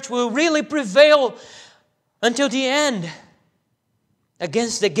the church will really prevail until the end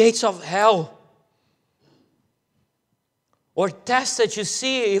against the gates of hell. Or tested to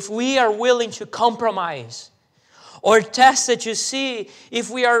see if we are willing to compromise. Or tested to see if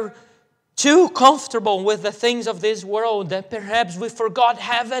we are too comfortable with the things of this world that perhaps we forgot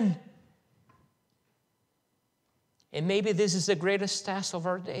heaven. And maybe this is the greatest test of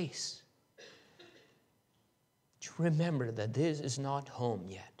our days. To remember that this is not home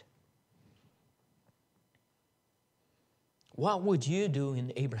yet. What would you do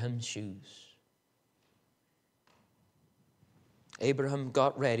in Abraham's shoes? Abraham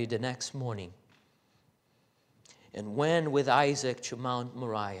got ready the next morning and went with Isaac to Mount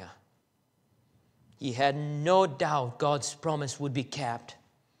Moriah. He had no doubt God's promise would be kept.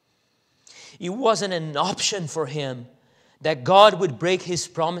 It wasn't an option for him that God would break His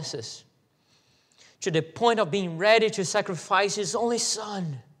promises to the point of being ready to sacrifice His only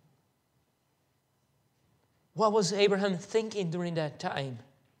son. What was Abraham thinking during that time?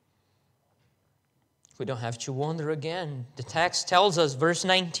 We don't have to wonder again. The text tells us, verse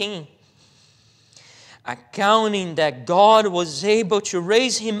 19, accounting that God was able to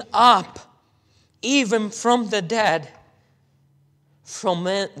raise him up even from the dead, from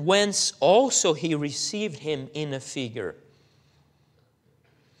whence also He received him in a figure.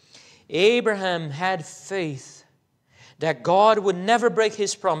 Abraham had faith that God would never break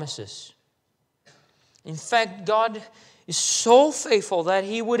His promises. In fact, God is so faithful that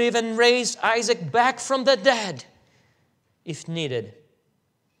He would even raise Isaac back from the dead if needed.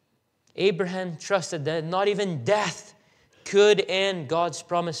 Abraham trusted that not even death could end God's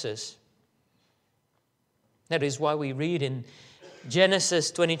promises. That is why we read in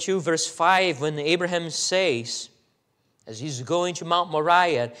Genesis 22 verse 5 when Abraham says, as he's going to Mount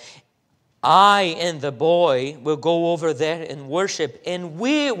Moriah, I and the boy will go over there and worship, and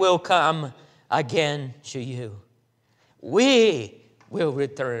we will come again to you. We will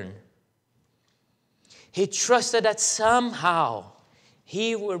return. He trusted that somehow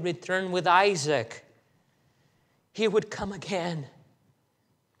he will return with Isaac. He would come again.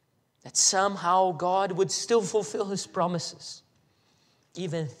 That somehow God would still fulfill His promises,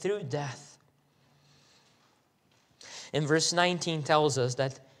 even through death. And verse 19 tells us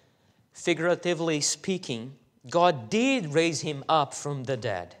that, figuratively speaking, God did raise him up from the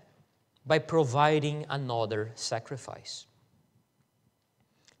dead by providing another sacrifice.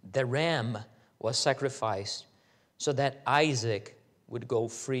 The ram was sacrificed so that Isaac would go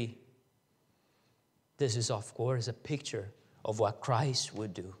free. This is, of course, a picture of what Christ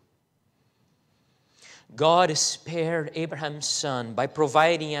would do. God spared Abraham's son by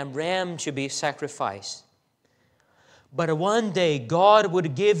providing a ram to be sacrificed. But one day, God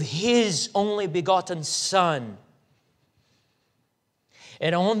would give His only begotten Son.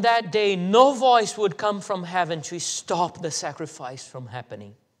 And on that day, no voice would come from heaven to stop the sacrifice from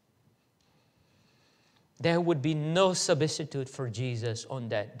happening. There would be no substitute for Jesus on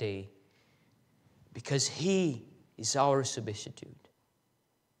that day, because He is our substitute.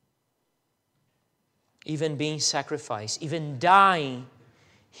 Even being sacrificed, even dying,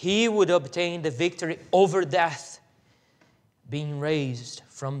 He would obtain the victory over death, being raised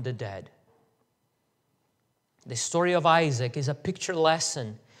from the dead. The story of Isaac is a picture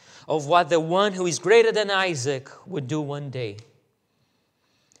lesson of what the one who is greater than Isaac would do one day.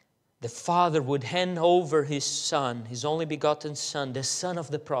 The Father would hand over His Son, His only begotten Son, the Son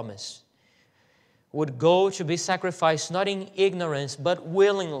of the promise, would go to be sacrificed not in ignorance but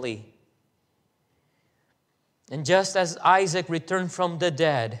willingly. And just as Isaac returned from the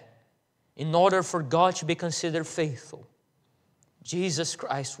dead, in order for God to be considered faithful, Jesus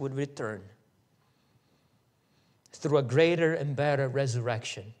Christ would return through a greater and better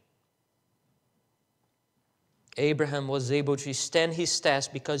resurrection. Abraham was able to stand his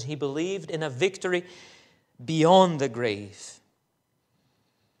test because he believed in a victory beyond the grave.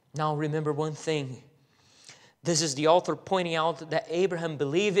 Now remember one thing. This is the author pointing out that Abraham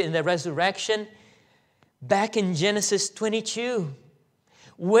believed in the resurrection back in Genesis 22,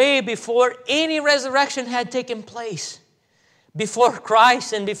 way before any resurrection had taken place. Before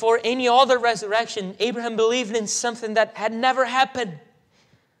Christ and before any other resurrection, Abraham believed in something that had never happened.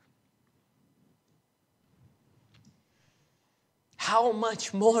 How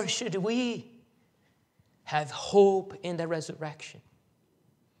much more should we have hope in the resurrection?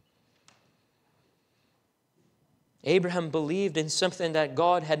 Abraham believed in something that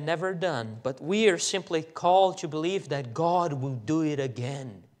God had never done, but we are simply called to believe that God will do it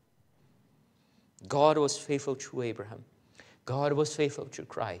again. God was faithful to Abraham. God was faithful to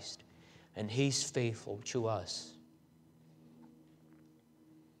Christ, and He's faithful to us.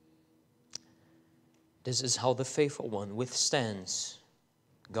 This is how the faithful one withstands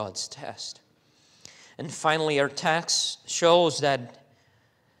God's test. And finally, our text shows that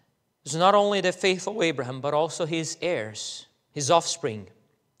it's not only the faithful Abraham, but also his heirs, his offspring.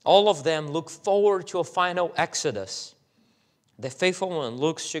 All of them look forward to a final exodus. The faithful one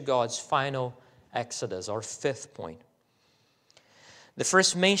looks to God's final exodus, our fifth point. The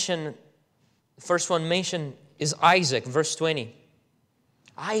first one mentioned is Isaac, verse 20.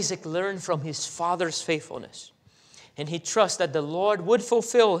 Isaac learned from his father's faithfulness, and he trusts that the Lord would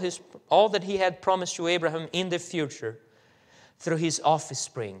fulfill all that He had promised to Abraham in the future through his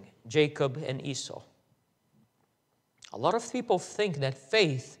offspring, Jacob and Esau. A lot of people think that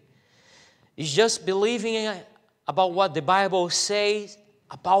faith is just believing about what the Bible says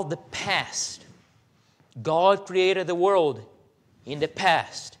about the past. God created the world in the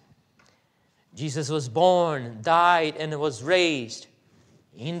past. Jesus was born, died, and was raised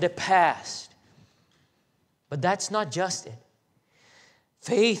in the past. But that's not just it.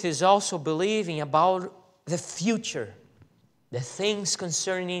 Faith is also believing about the future, the things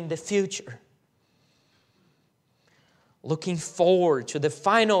concerning the future. Looking forward to the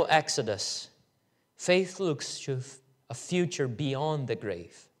final Exodus. Faith looks to a future beyond the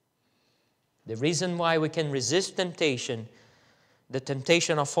grave. The reason why we can resist temptation, the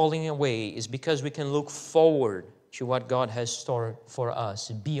temptation of falling away, is because we can look forward to what God has stored for us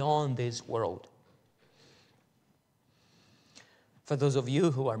beyond this world. For those of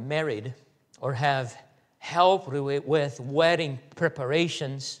you who are married or have helped with wedding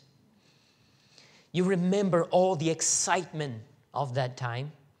preparations, you remember all the excitement of that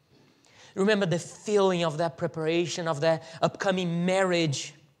time. Remember the feeling of that preparation, of that upcoming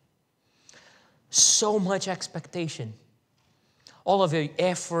marriage. So much expectation. All of your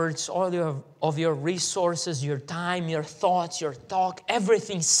efforts, all of your resources, your time, your thoughts, your talk,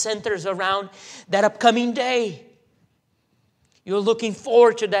 everything centers around that upcoming day. You're looking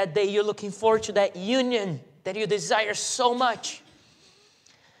forward to that day. You're looking forward to that union that you desire so much.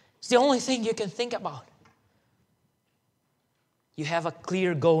 It's the only thing you can think about. You have a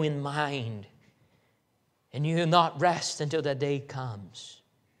clear goal in mind, and you will not rest until that day comes.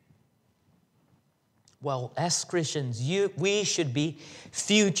 Well, as Christians, we should be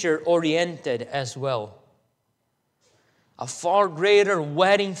future-oriented as well. A far greater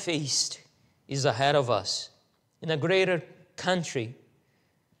wedding feast is ahead of us in a greater country.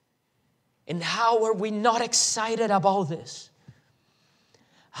 And how are we not excited about this?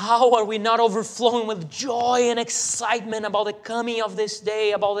 How are we not overflowing with joy and excitement about the coming of this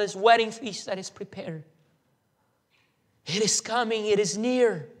day, about this wedding feast that is prepared? It is coming, it is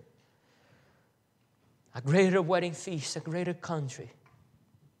near. A greater wedding feast, a greater country.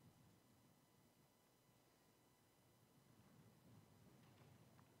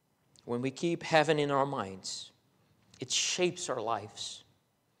 When we keep heaven in our minds, it shapes our lives.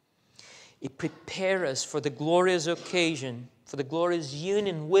 It prepares us for the glorious occasion, for the glorious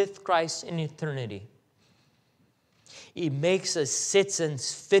union with Christ in eternity. It makes us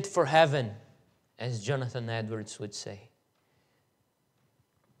citizens fit for heaven, as Jonathan Edwards would say.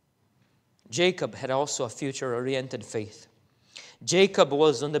 Jacob had also a future-oriented faith. Jacob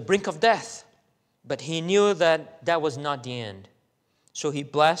was on the brink of death, but he knew that that was not the end. So he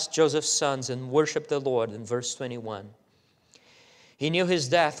blessed Joseph's sons and worshiped the Lord in verse 21. He knew his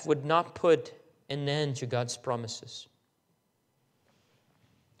death would not put an end to God's promises.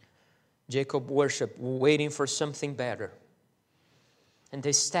 Jacob worshiped, waiting for something better. And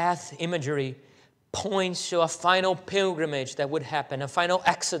the staff imagery points to a final pilgrimage that would happen, a final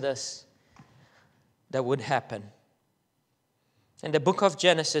exodus that would happen. And the book of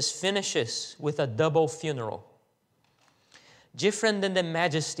Genesis finishes with a double funeral. Different than the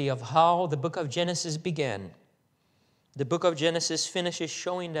majesty of how the book of Genesis began, the book of Genesis finishes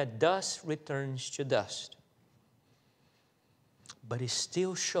showing that dust returns to dust. But it's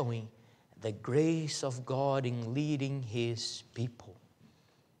still showing the grace of God in leading His people,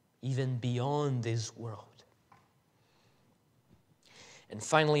 even beyond this world. And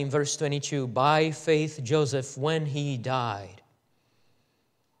finally, in verse 22, by faith Joseph, when he died.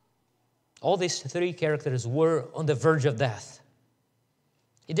 All these three characters were on the verge of death.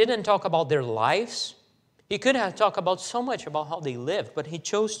 He didn't talk about their lives. He could have talked about so much about how they lived, but he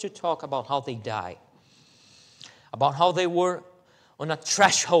chose to talk about how they died, about how they were on a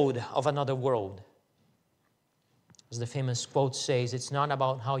threshold of another world. As the famous quote says, it's not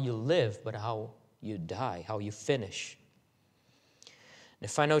about how you live, but how you die, how you finish. The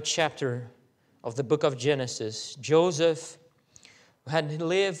final chapter of the book of Genesis, Joseph, who had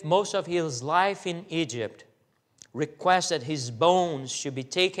lived most of his life in Egypt, requested his bones should be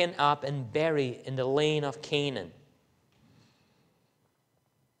taken up and buried in the land of Canaan.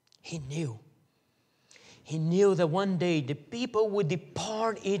 He knew that one day the people would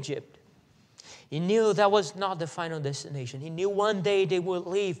depart Egypt. He knew that was not the final destination. He knew one day they would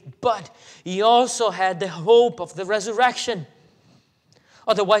leave, but he also had the hope of the resurrection.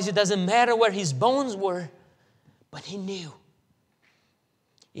 Otherwise, it doesn't matter where his bones were, but he knew.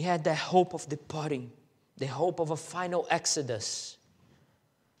 He had that hope of departing, the hope of a final exodus.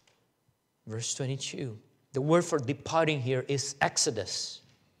 Verse 22, the word for departing here is exodus.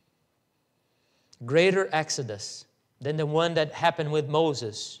 Greater exodus than the one that happened with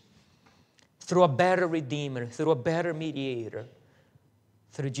Moses, through a better Redeemer, through a better mediator,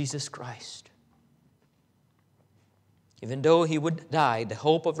 through Jesus Christ. Even though He would die, the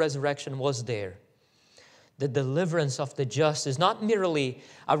hope of resurrection was there. The deliverance of the just is not merely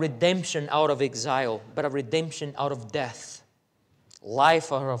a redemption out of exile, but a redemption out of death.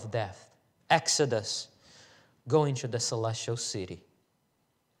 Life out of death. Exodus, going to the celestial city.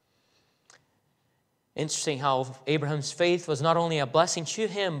 Interesting how Abraham's faith was not only a blessing to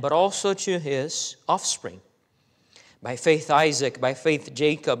him, but also to his offspring. By faith Isaac, by faith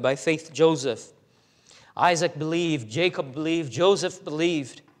Jacob, by faith Joseph. Isaac believed, Jacob believed, Joseph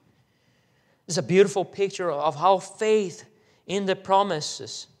believed. It's a beautiful picture of how faith in the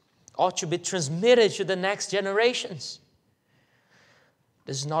promises ought to be transmitted to the next generations.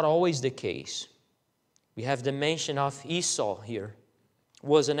 This is not always the case. We have the mention of Esau here,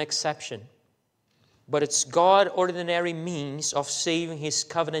 was an exception. But it's God's ordinary means of saving His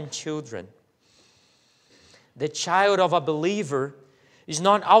covenant children. The child of a believer is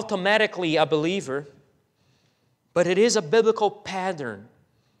not automatically a believer, but it is a biblical pattern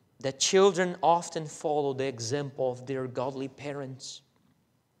that children often follow the example of their godly parents.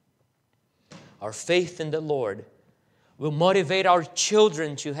 Our faith in the Lord will motivate our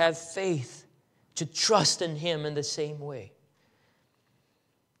children to have faith, to trust in Him in the same way.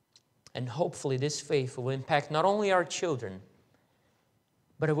 And hopefully this faith will impact not only our children,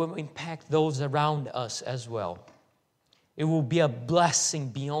 but it will impact those around us as well. It will be a blessing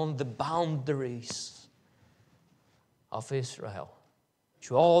beyond the boundaries of Israel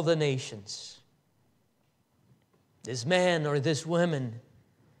to all the nations. This man or this woman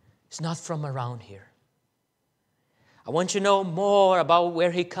is not from around here. I want you to know more about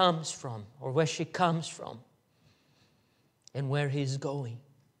where he comes from or where she comes from and where he's going.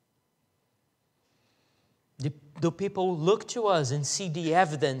 Do people look to us and see the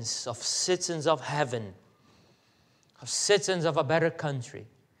evidence of citizens of heaven, of citizens of a better country,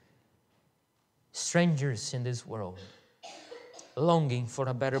 strangers in this world, longing for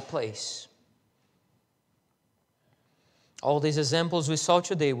a better place? All these examples we saw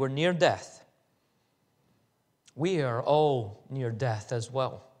today were near death. We are all near death as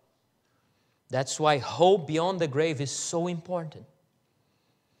well. That's why hope beyond the grave is so important.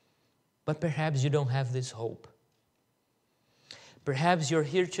 But perhaps you don't have this hope. Perhaps you're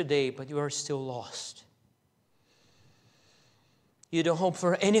here today, but you are still lost. You don't hope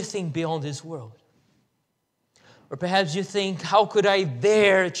for anything beyond this world. Or perhaps you think, how could I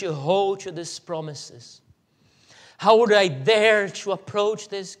dare to hold to these promises? How would I dare to approach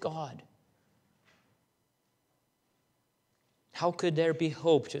this God? How could there be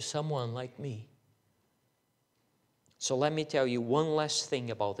hope to someone like me? So let me tell you one last thing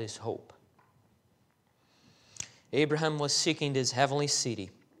about this hope. Abraham was seeking this heavenly city.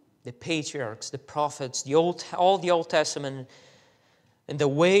 The patriarchs, the prophets, all the Old Testament, and the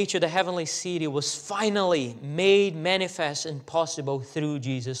way to the heavenly city was finally made manifest and possible through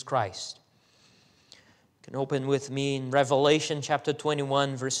Jesus Christ. You can open with me in Revelation chapter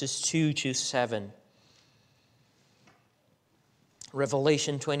 21, verses 2 to 7.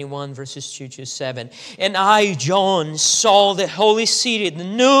 Revelation 21, verses 2 to 7. And I, John, saw the holy city, the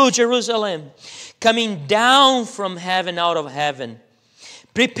new Jerusalem, coming down from heaven out of heaven,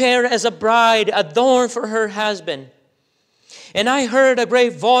 prepared as a bride adorned for her husband. And I heard a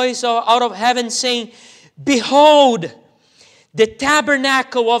great voice out of heaven saying, Behold, the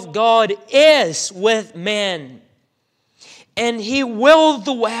tabernacle of God is with men, and He will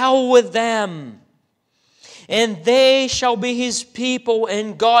dwell with them. And they shall be His people,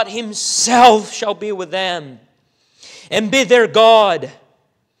 and God Himself shall be with them, and be their God.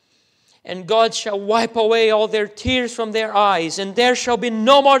 And God shall wipe away all their tears from their eyes, and there shall be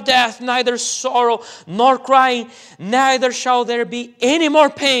no more death, neither sorrow nor crying, neither shall there be any more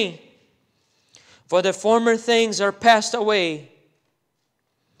pain. For the former things are passed away.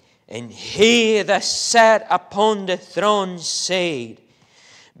 And He that sat upon the throne said,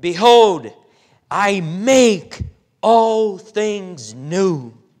 Behold, I make all things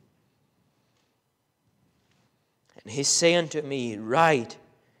new. And He said unto me, Write,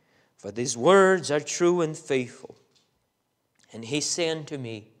 for these words are true and faithful. And He said unto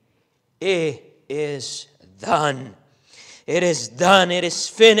me, It is done. It is done. It is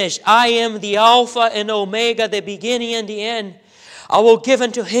finished. I am the Alpha and Omega, the beginning and the end. I will give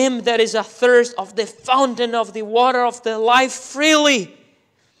unto him that is athirst of the fountain of the water of the life freely.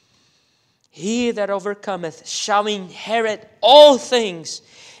 He that overcometh shall inherit all things,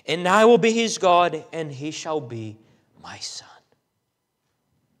 and I will be his God, and he shall be my son.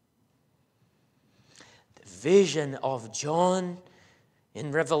 The vision of John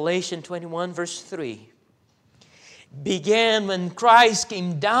in Revelation 21 verse 3 began when Christ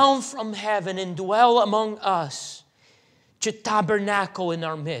came down from heaven and dwelt among us to tabernacle in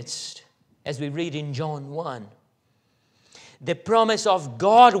our midst, as we read in John 1. The promise of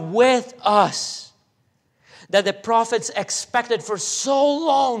God with us that the prophets expected for so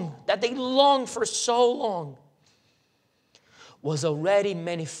long, that they longed for so long, was already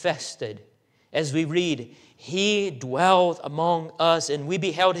manifested. As we read, He dwelt among us, and we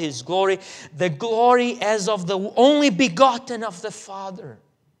beheld His glory, the glory as of the only begotten of the Father.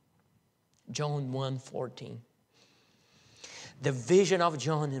 John 1:14. The vision of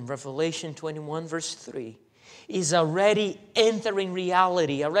John in Revelation 21 verse 3 is already entering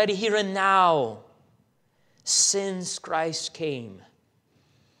reality, already here and now, since Christ came.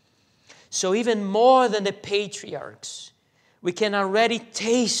 So even more than the patriarchs, we can already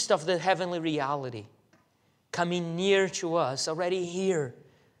taste of the heavenly reality coming near to us, already here,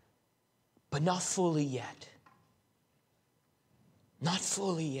 but not fully yet. Not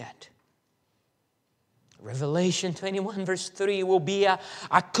fully yet. Revelation 21 verse 3 will be a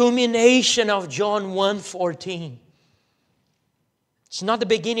culmination of John 1:14. It's not the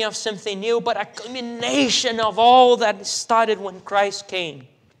beginning of something new, but a culmination of all that started when Christ came.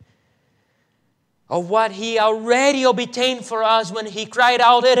 Of what He already obtained for us when He cried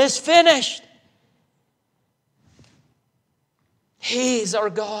out, "It is finished." He is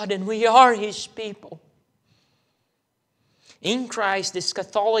our God and we are His people. In Christ, this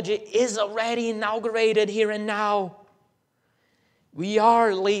eschatology is already inaugurated here and now. We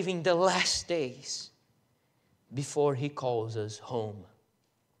are living the last days before He calls us home.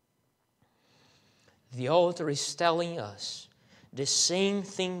 The author is telling us the same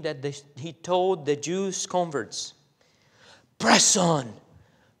thing that he told the Jews converts. Press on,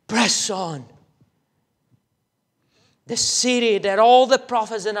 press on. The city that all the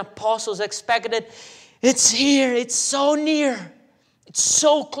prophets and apostles expected, it's here, it's so near, it's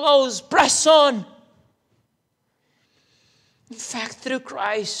so close, press on. In fact, through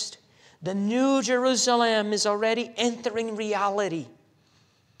Christ, the New Jerusalem is already entering reality.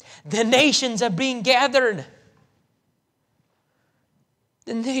 The nations are being gathered.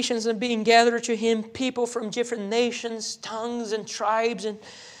 The nations are being gathered to Him. People from different nations, tongues, and tribes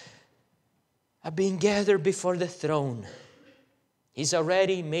are being gathered before the throne. He's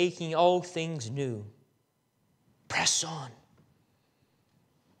already making all things new. Press on.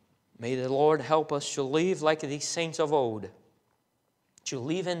 May the Lord help us to live like these saints of old, to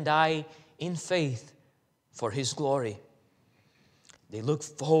live and die in faith for His glory. They look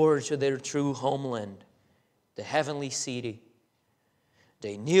forward to their true homeland, the heavenly city.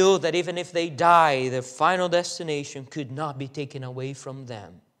 They knew that even if they die, their final destination could not be taken away from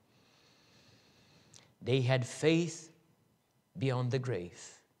them. They had faith beyond the grave.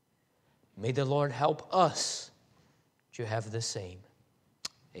 May the Lord help us to have the same.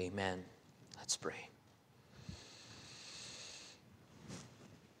 Amen. Let's pray.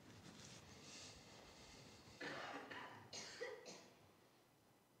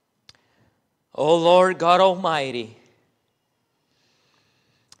 O Lord God Almighty,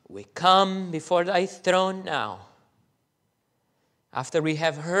 we come before Thy throne now, after we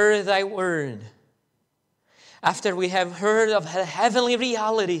have heard Thy word, after we have heard of heavenly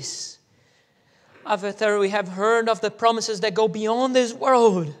realities, after we have heard of the promises that go beyond this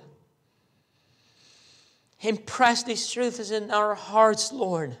world. Impress these truths in our hearts,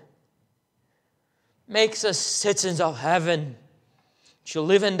 Lord. Makes us citizens of heaven, to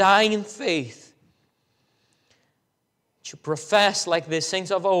live and die in faith, to profess like the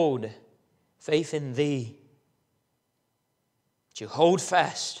saints of old, faith in Thee, to hold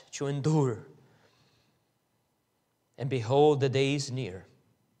fast, to endure. And behold, the day is near.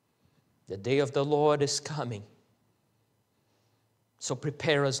 The day of the Lord is coming. So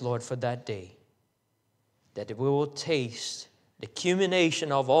prepare us, Lord, for that day, that we will taste the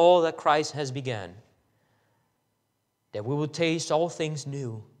culmination of all that Christ has begun, that we will taste all things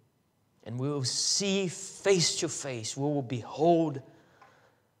new, and we will see face to face, we will behold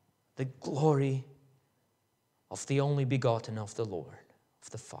the glory of the only begotten of the Lord,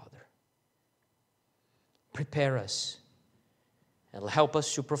 of the Father. Prepare us and help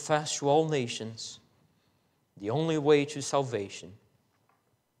us to profess to all nations the only way to salvation,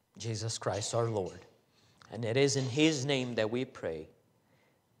 Jesus Christ our Lord. And it is in His name that we pray.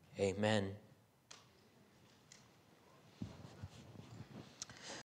 Amen.